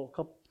a couple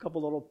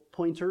little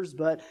pointers,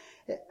 and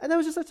that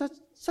was just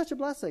such a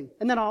blessing.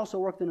 And then I also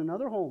worked in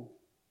another home.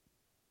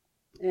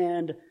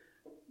 And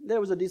there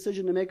was a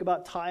decision to make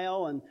about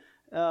tile, and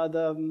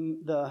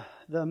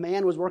the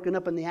man was working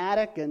up in the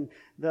attic, and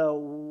the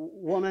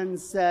woman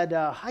said,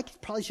 I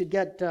probably should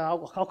get,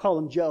 I'll call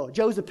him Joe.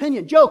 Joe's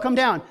opinion. Joe, come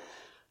down.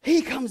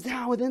 He comes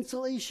down with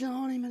insulation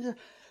on him, and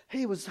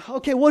he was,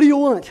 okay, what do you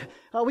want?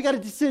 We got a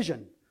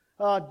decision.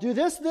 Do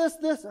this.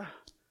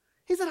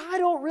 He said, I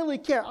don't really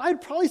care.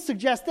 I'd probably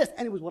suggest this.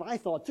 And it was what I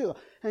thought too.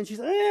 And she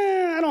said,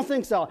 I don't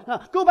think so.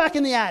 Go back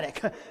in the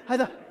attic. I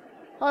thought,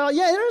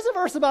 yeah, there's a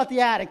verse about the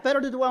attic. Better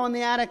to dwell in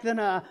the attic than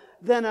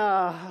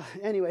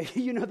anyway,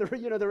 you know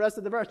the rest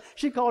of the verse.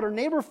 She called her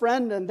neighbor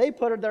friend, and they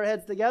put their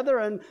heads together,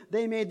 and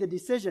they made the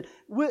decision.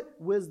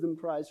 Wisdom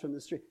cries from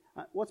the street.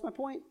 What's my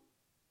point?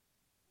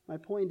 My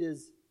point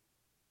is,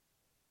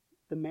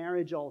 the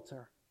marriage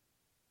altar.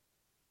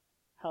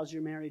 How's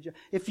your marriage?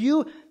 If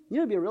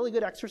it'd be a really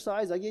good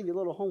exercise. I gave you a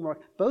little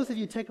homework. Both of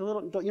you take you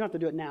don't have to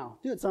do it now.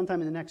 Do it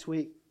sometime in the next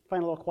week.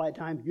 Find a little quiet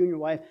time, you and your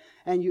wife,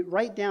 and you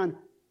write down,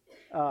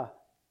 I'm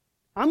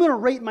going to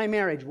rate my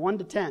marriage 1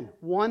 to 10.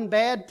 1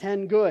 bad,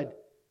 10 good.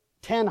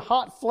 10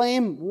 hot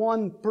flame,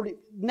 1 pretty,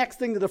 next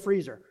thing to the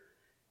freezer.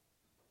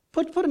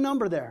 Put a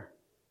number there.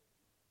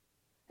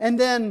 And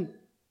then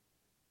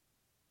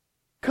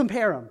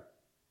compare them.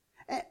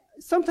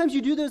 Sometimes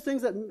you do those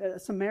things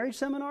at some marriage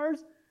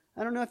seminars.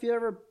 I don't know if you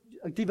ever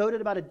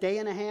devoted about a day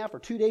and a half or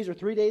 2 days or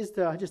 3 days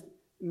to just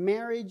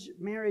marriage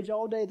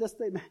all day, this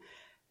day.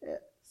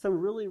 Some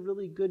really,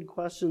 really good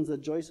questions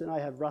that Joyce and I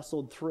have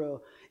wrestled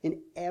through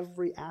in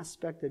every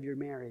aspect of your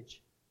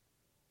marriage.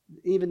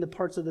 Even the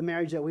parts of the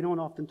marriage that we don't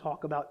often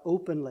talk about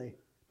openly.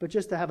 But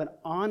just to have an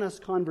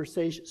honest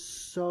conversation,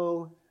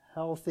 so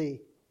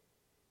healthy.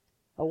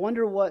 I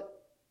wonder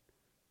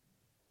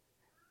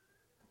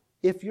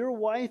if your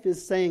wife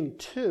is saying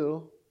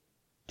 2,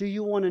 Do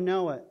you want to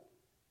know it?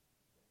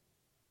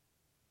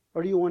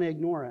 Or do you want to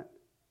ignore it?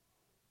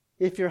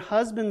 If your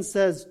husband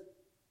says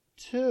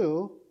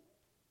 2,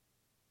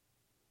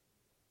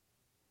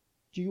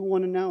 do you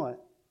want to know it?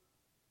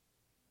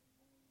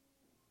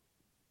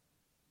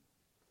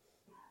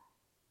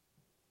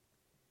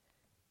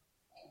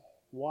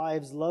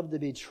 Wives love to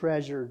be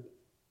treasured,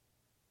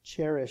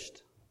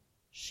 cherished.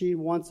 She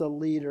wants a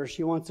leader.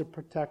 She wants a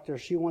protector.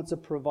 She wants a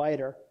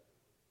provider.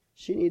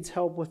 She needs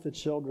help with the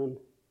children.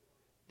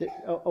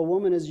 A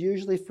woman is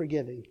usually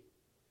forgiving.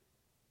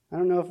 I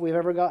don't know if we've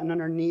ever gotten on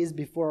our knees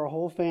before our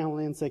whole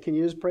family and said, "Can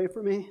you just pray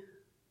for me?"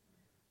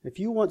 If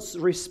you want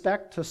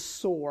respect to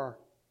soar,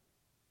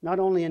 not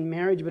only in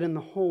marriage but in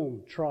the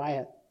home, try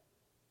it.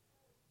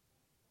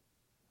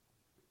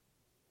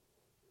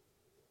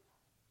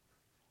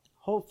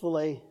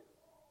 Hopefully.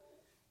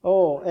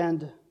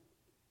 And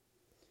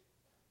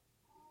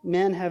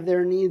men have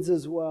their needs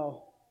as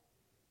well.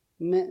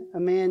 A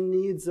man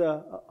needs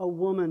a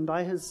woman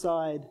by his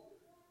side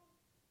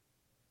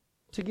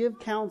to give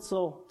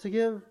counsel,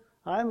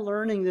 I'm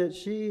learning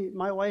that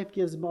my wife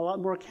gives a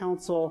lot more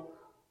counsel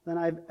than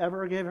I've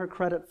ever gave her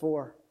credit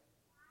for.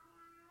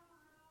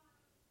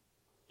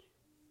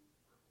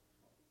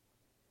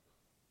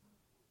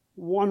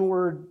 One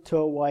word to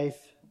a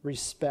wife: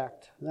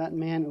 respect. That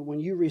man, when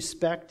you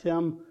respect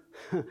him,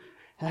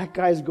 that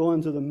guy's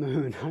going to the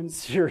moon. I'm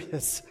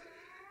serious.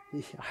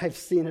 I've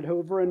seen it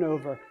over and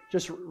over.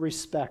 Just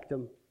respect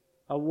him.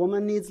 A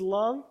woman needs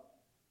love.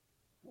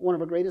 One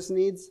of her greatest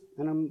needs,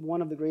 and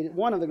one of the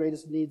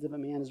greatest needs of a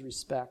man is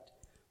respect.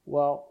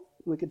 Well,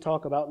 we could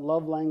talk about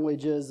love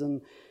languages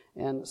and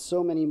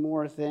so many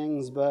more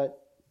things, but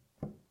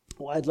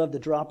I'd love to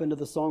drop into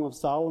the Song of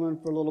Solomon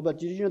for a little bit.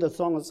 Did you know the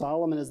Song of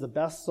Solomon is the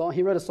best song?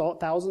 He wrote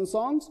 1,000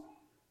 songs,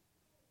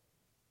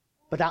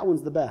 but that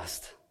one's the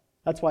best.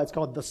 That's why it's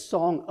called the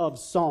Song of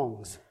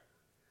Songs.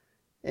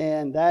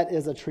 And that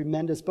is a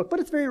tremendous book,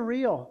 but it's very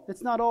real.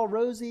 It's not all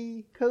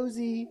rosy,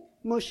 cozy,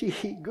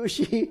 mushy,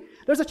 gushy.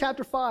 There's a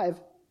chapter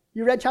 5.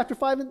 You read chapter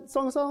 5 in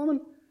Song of Solomon?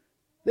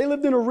 They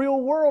lived in a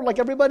real world like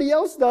everybody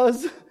else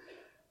does.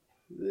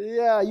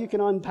 Yeah, you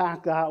can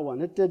unpack that one.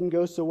 It didn't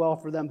go so well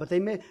for them, but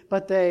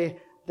it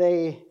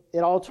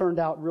all turned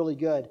out really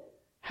good.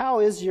 How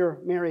is your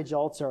marriage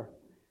altar?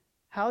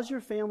 How's your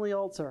family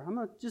altar? I'm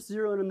going to just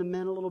zero in on the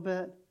men a little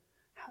bit.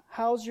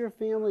 How's your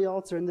family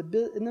altar in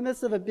the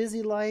midst of a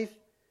busy life?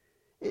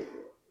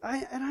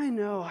 I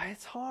know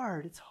it's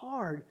hard. It's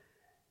hard.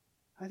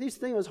 I used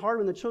to think it was hard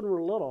when the children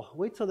were little.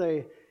 Wait till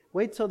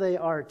they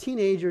are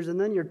teenagers, and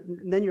then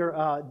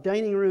your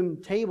dining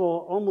room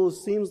table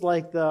almost seems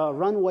like the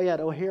runway at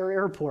O'Hare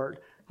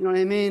Airport. You know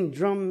what I mean?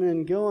 Drumming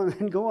and going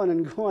and going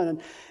and going,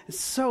 and it's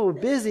so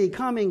busy,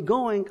 coming,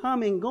 going,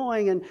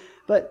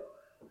 but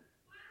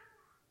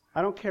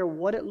I don't care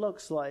what it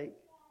looks like.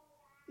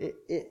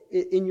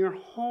 In your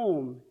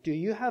home, do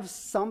you have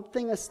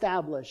something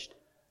established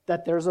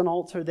that there's an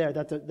altar there,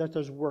 that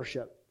there's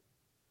worship?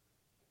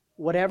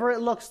 Whatever it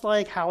looks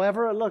like,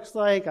 however it looks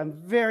like, I'm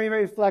very,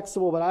 very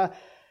flexible, but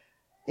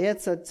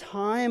it's a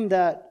time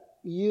that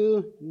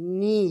you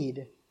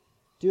need.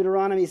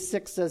 Deuteronomy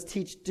 6 says,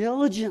 teach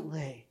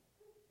diligently.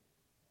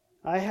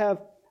 I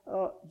have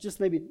just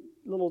maybe two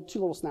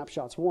little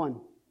snapshots.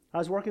 One, I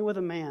was working with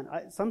a man.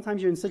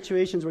 Sometimes you're in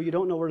situations where you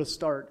don't know where to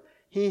start.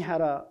 He had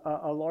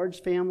a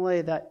large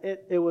family that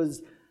it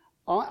was,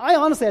 I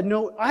honestly had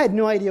no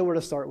idea where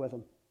to start with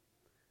him.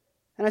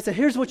 And I said,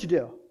 here's what you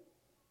do.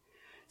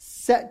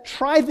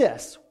 Try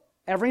this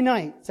every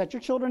night. Set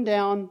your children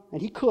down,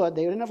 and he could.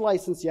 They didn't have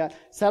license yet.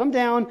 Set them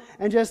down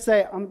and just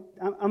say, I'm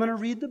going to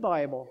read the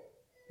Bible.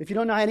 If you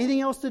don't know anything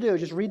else to do,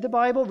 just read the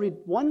Bible, read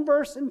one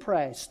verse and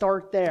pray.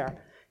 Start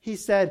there. He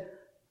said,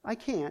 I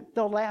can't.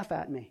 They'll laugh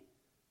at me.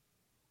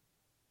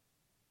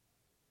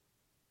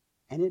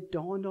 And it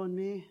dawned on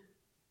me.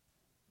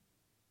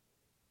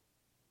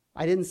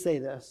 I didn't say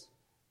this,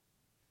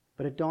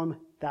 but it dawned on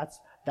me,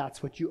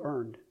 that's what you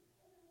earned.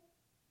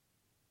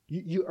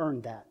 You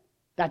earned that.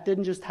 That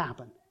didn't just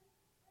happen.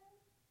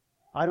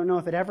 I don't know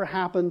if it ever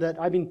happened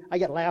I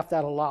get laughed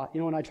at a lot,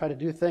 when I try to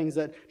do things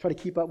that try to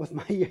keep up with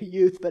my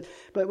youth, but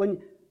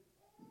when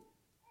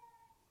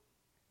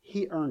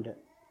he earned it.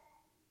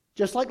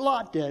 Just like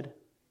Lot did.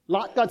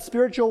 Lot got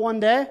spiritual one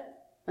day,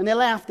 and they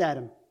laughed at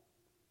him.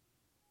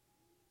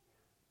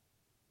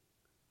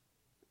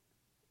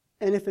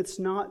 And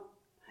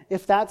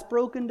if that's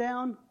broken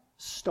down,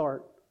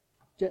 start.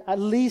 At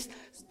least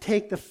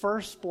take the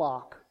first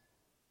block.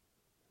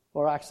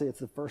 Or actually, it's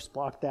the first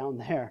block down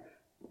there.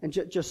 And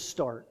just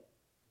start.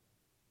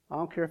 I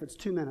don't care if it's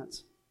 2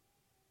 minutes.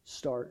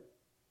 Start.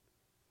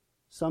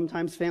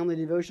 Sometimes family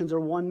devotions are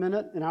 1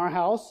 minute in our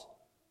house.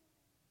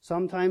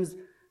 Sometimes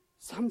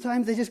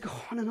they just go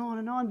on and on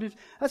and on.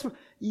 That's where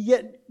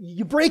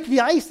you break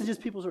the ice and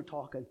just people start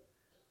talking.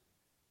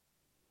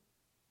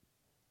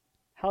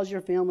 How's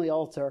your family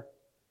altar?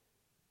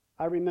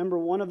 I remember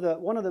one of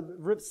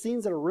the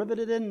scenes that are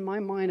riveted in my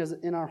mind is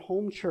in our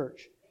home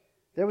church.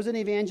 There was an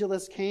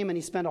evangelist came and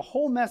he spent a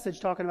whole message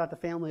talking about the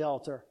family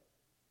altar.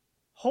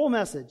 Whole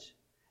message.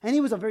 And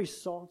he was a very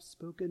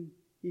soft-spoken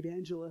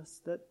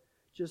evangelist that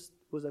just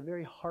was a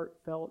very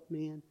heartfelt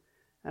man.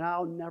 And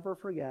I'll never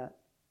forget,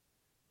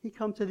 he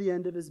come to the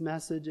end of his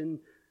message, and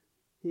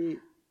he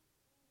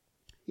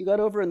got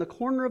over in the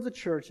corner of the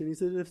church, and he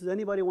said, "Does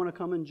anybody want to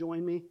come and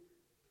join me?"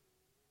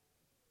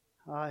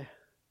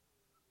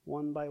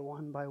 One by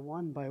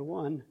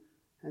one,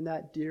 and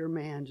that dear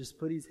man just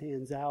put his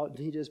hands out, and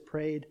he just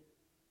prayed.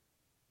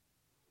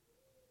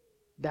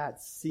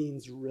 That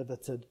scene's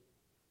riveted.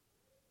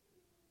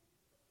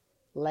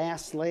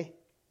 Lastly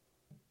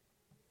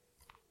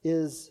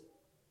is,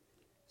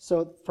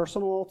 so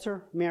personal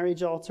altar,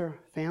 marriage altar,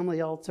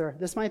 family altar.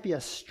 This might be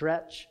a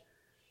stretch,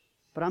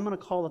 but I'm going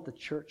to call it the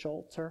church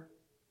altar.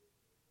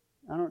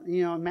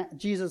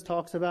 Jesus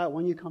talks about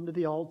when you come to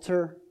the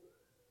altar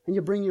and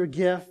you bring your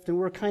gift, and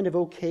we're kind of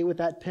okay with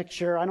that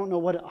picture. I don't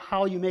know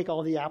how you make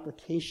all the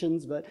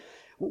applications, but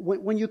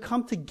when you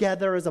come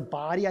together as a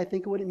body, I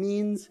think what it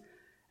means.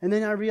 And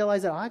then I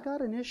realized that I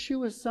got an issue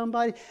with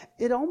somebody.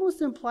 It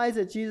almost implies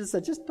that Jesus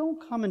said, just don't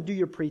come and do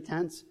your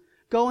pretense.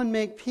 Go and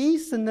make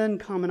peace and then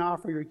come and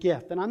offer your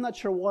gift. And I'm not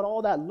sure what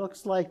all that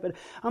looks like, but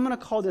I'm going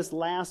to call this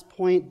last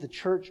point the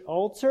church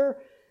altar.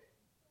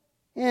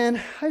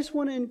 And I just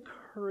want to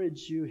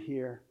encourage you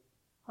here.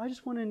 I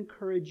just want to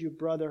encourage you,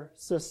 brother,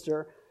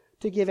 sister,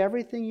 to give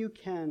everything you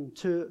can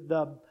to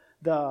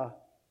the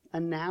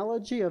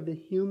analogy of the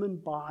human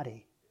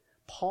body.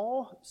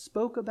 Paul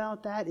spoke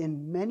about that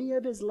in many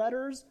of his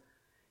letters.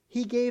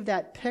 He gave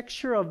that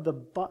picture of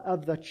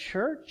the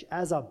church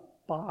as a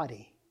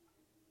body.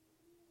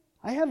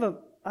 I have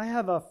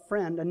a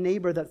friend, a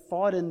neighbor that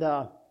fought in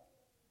the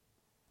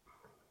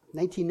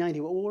 1990.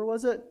 What war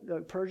was it?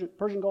 The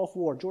Persian Gulf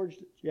War.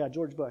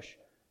 George Bush.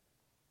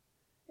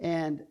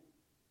 And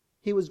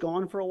he was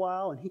gone for a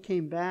while, and he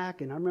came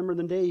back, and I remember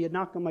the day he had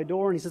knocked on my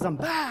door, and he says, "I'm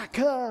back,"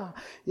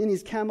 in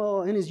his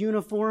camo, in his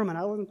uniform, and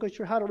I wasn't quite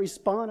sure how to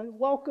respond.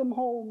 "Welcome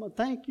home.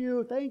 Thank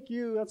you.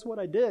 That's what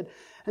I did."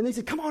 And they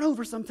said, "Come on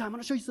over sometime. I'm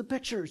going to show you some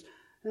pictures."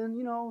 And,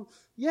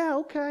 yeah,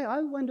 okay.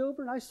 I went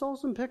over, and I saw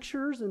some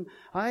pictures, and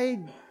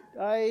I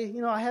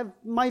have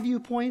my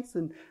viewpoints,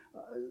 and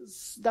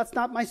that's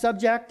not my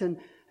subject.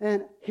 And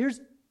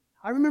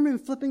I remember him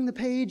flipping the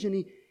page,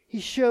 and he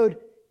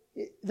showed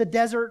the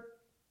desert,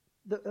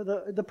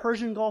 the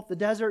Persian Gulf, the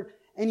desert,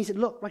 and he said,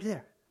 "Look, right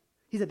there."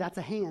 He said, "That's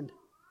a hand."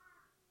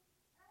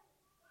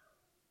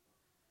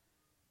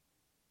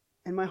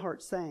 And my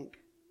heart sank.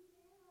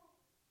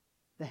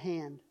 The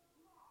hand.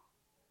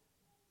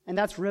 And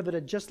that's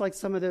riveted, just like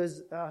some of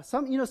those,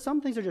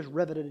 some things are just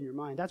riveted in your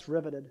mind. That's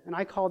riveted. And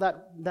I call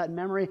that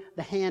memory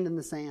the hand in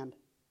the sand.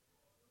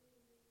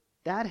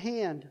 That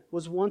hand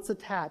was once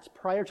attached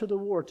prior to the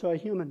war to a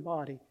human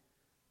body.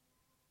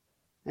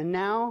 And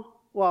now,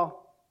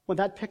 when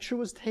that picture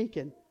was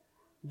taken,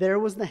 there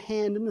was the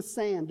hand in the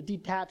sand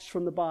detached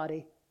from the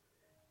body.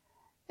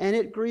 And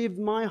it grieved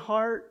my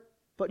heart.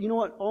 But you know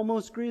what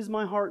almost grieves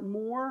my heart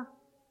more?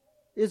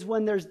 Is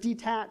when there's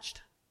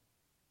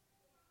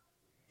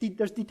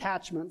there's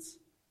detachments.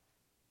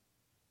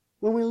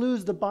 When we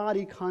lose the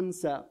body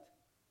concept.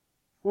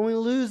 When we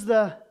lose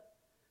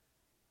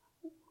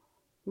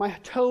my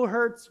toe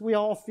hurts, we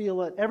all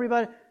feel it.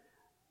 Everybody.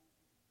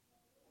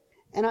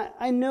 And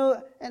I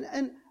know,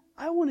 and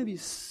I want to be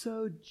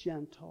so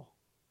gentle.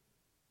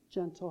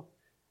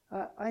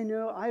 I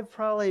know I've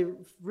probably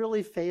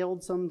really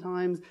failed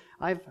sometimes.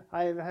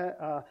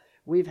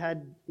 We've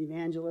had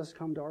evangelists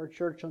come to our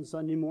church on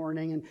Sunday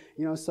morning,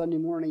 and Sunday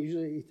morning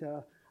usually,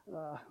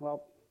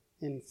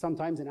 and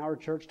sometimes in our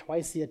church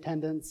twice the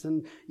attendance,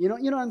 and you know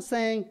what I'm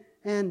saying,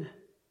 and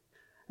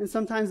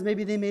sometimes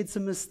maybe they made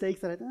some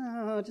mistakes that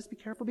just be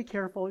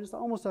careful, just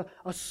almost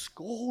a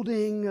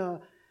scolding.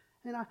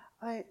 And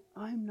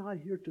I'm not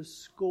here to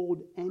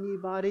scold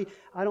anybody.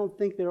 I don't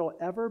think there will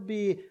ever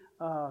be,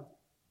 I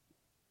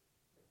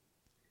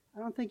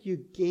don't think you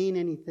gain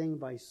anything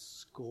by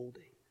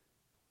scolding.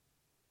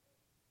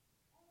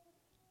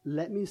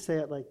 Let me say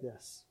it like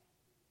this.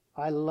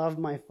 I love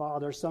my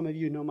father. Some of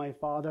you know my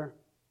father.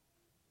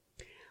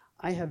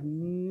 I have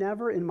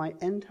never in my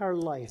entire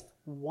life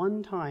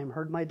one time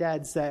heard my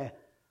dad say,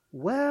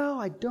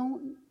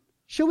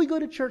 should we go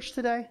to church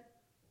today?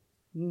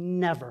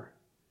 Never.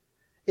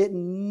 It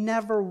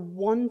never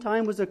one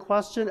time was a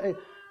question.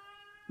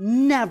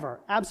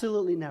 Never.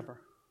 Absolutely never.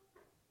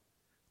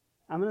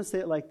 I'm going to say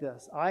it like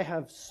this. I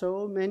have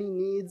so many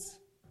needs.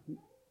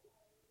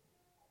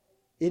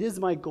 It is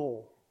my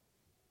goal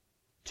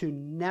to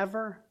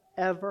never,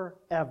 ever,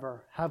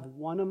 ever have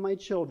one of my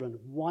children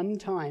one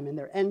time in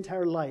their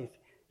entire life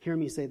hear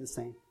me say the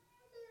same.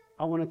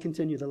 I want to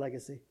continue the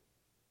legacy.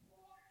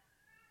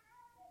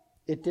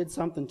 It did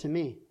something to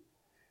me.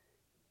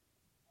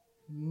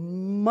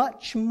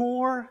 Much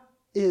more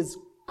is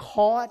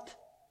caught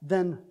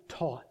than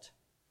taught.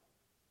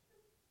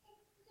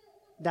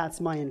 That's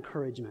my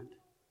encouragement.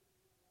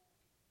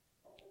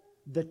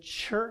 The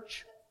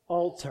church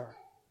altar.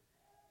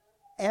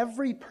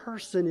 Every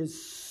person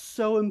is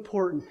so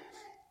important.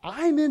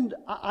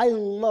 I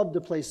love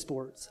to play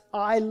sports.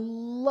 I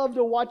love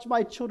to watch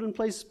my children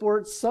play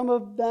sports. Some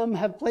of them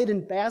have played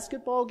in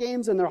basketball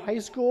games in their high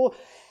school.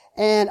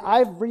 And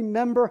I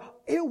remember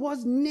it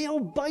was nail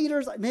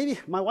biters. Maybe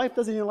my wife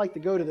doesn't even like to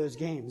go to those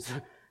games.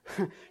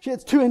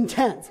 It's too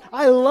intense.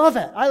 I love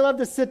it. I love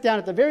to sit down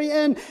at the very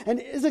end.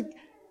 And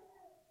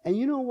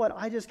you know what?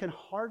 I just can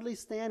hardly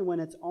stand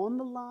when it's on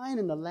the line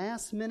in the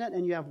last minute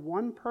and you have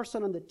one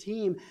person on the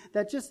team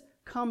that just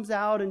comes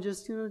out and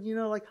just,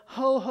 like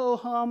ho, ho,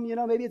 hum,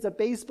 maybe it's a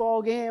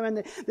baseball game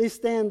and they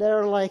stand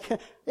there like,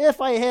 if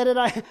I hit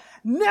it,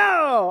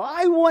 no,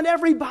 I want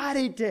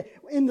everybody to,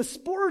 in the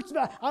sports,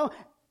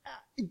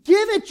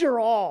 give it your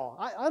all.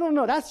 I don't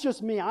know. That's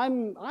just me.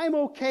 I'm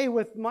okay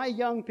with my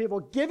young people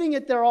giving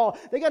it their all.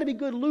 They got to be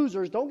good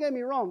losers. Don't get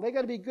me wrong. They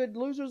got to be good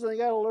losers and they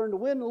got to learn to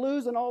win and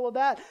lose and all of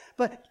that.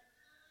 But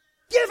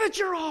give it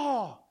your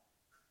all.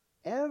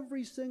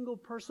 Every single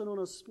person on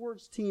a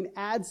sports team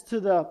adds to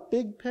the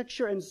big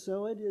picture, and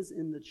so it is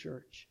in the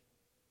church.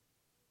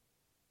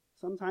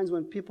 Sometimes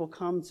when people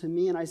come to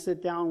me and I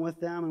sit down with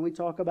them and we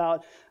talk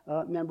about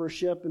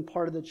membership and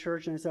part of the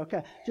church, and I say,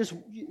 okay, just,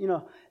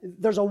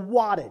 there's a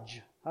wattage.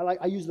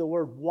 I use the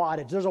word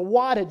wattage. There's a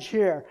wattage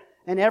here,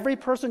 and every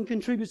person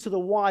contributes to the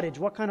wattage.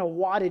 What kind of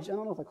wattage? I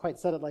don't know if I quite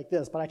said it like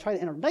this, but I try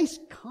to, in a nice,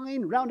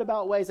 kind,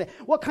 roundabout way, say,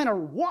 what kind of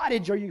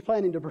wattage are you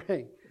planning to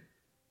bring?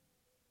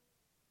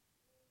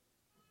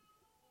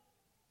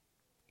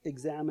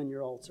 Examine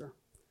your altar.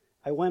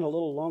 I went a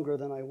little longer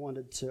than I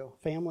wanted to.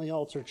 Family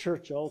altar,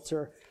 church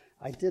altar.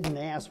 I didn't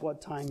ask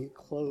what time you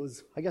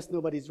close. I guess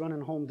nobody's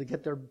running home to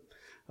get their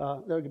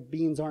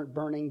beans aren't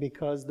burning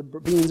because the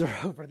beans are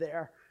over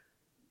there.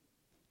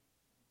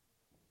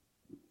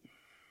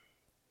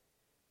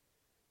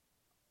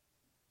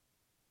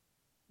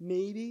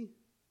 Maybe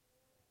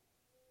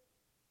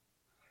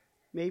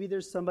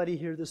there's somebody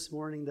here this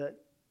morning that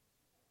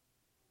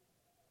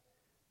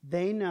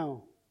they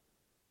know.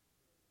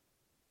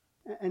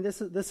 And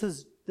this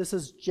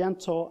is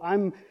gentle.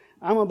 I'm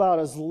about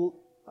as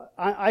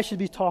I should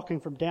be talking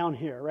from down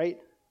here, right?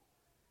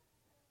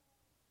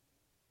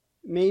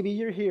 Maybe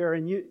you're here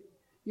and you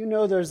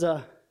know there's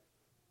a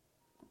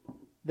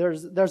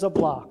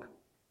block.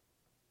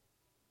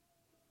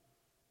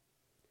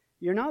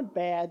 You're not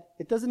bad.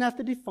 It doesn't have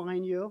to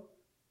define you.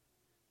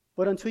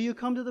 But until you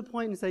come to the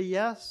point and say,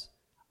 yes,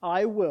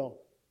 I will.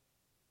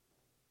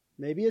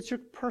 Maybe it's your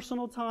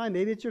personal time.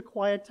 Maybe it's your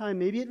quiet time.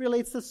 Maybe it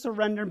relates to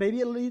surrender. Maybe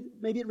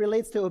it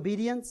relates to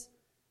obedience.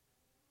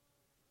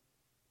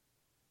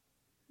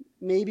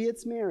 Maybe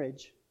it's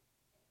marriage.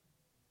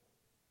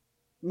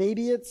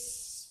 Maybe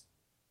it's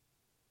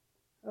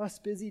us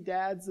busy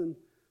dads and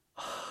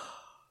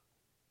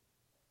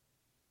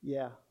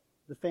yeah,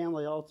 the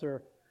family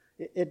altar.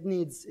 It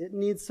needs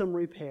some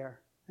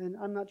repair. And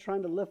I'm not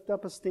trying to lift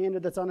up a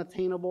standard that's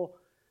unattainable.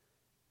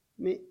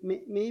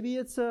 Maybe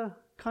it's a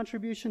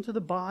contribution to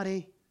the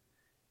body.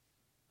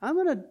 I'm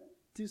going to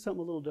do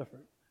something a little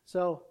different.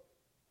 So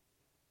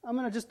I'm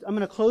going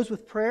to close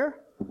with prayer.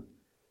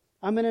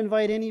 I'm going to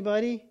invite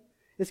anybody.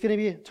 It's going to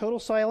be total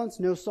silence,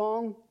 no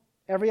song,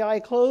 every eye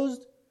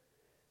closed,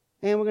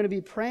 and we're going to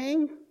be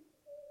praying.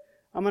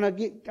 I'm going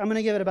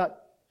to give it about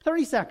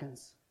 30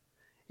 seconds.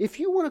 If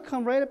you want to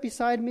come right up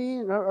beside me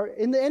or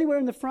anywhere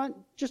in the front,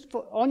 just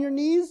on your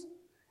knees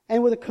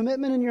and with a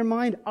commitment in your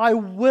mind, I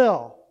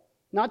will.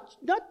 Not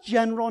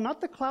general,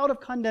 not the cloud of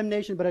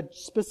condemnation, but a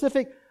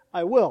specific,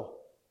 I will.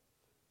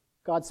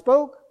 God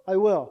spoke, I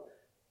will.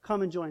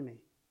 Come and join me.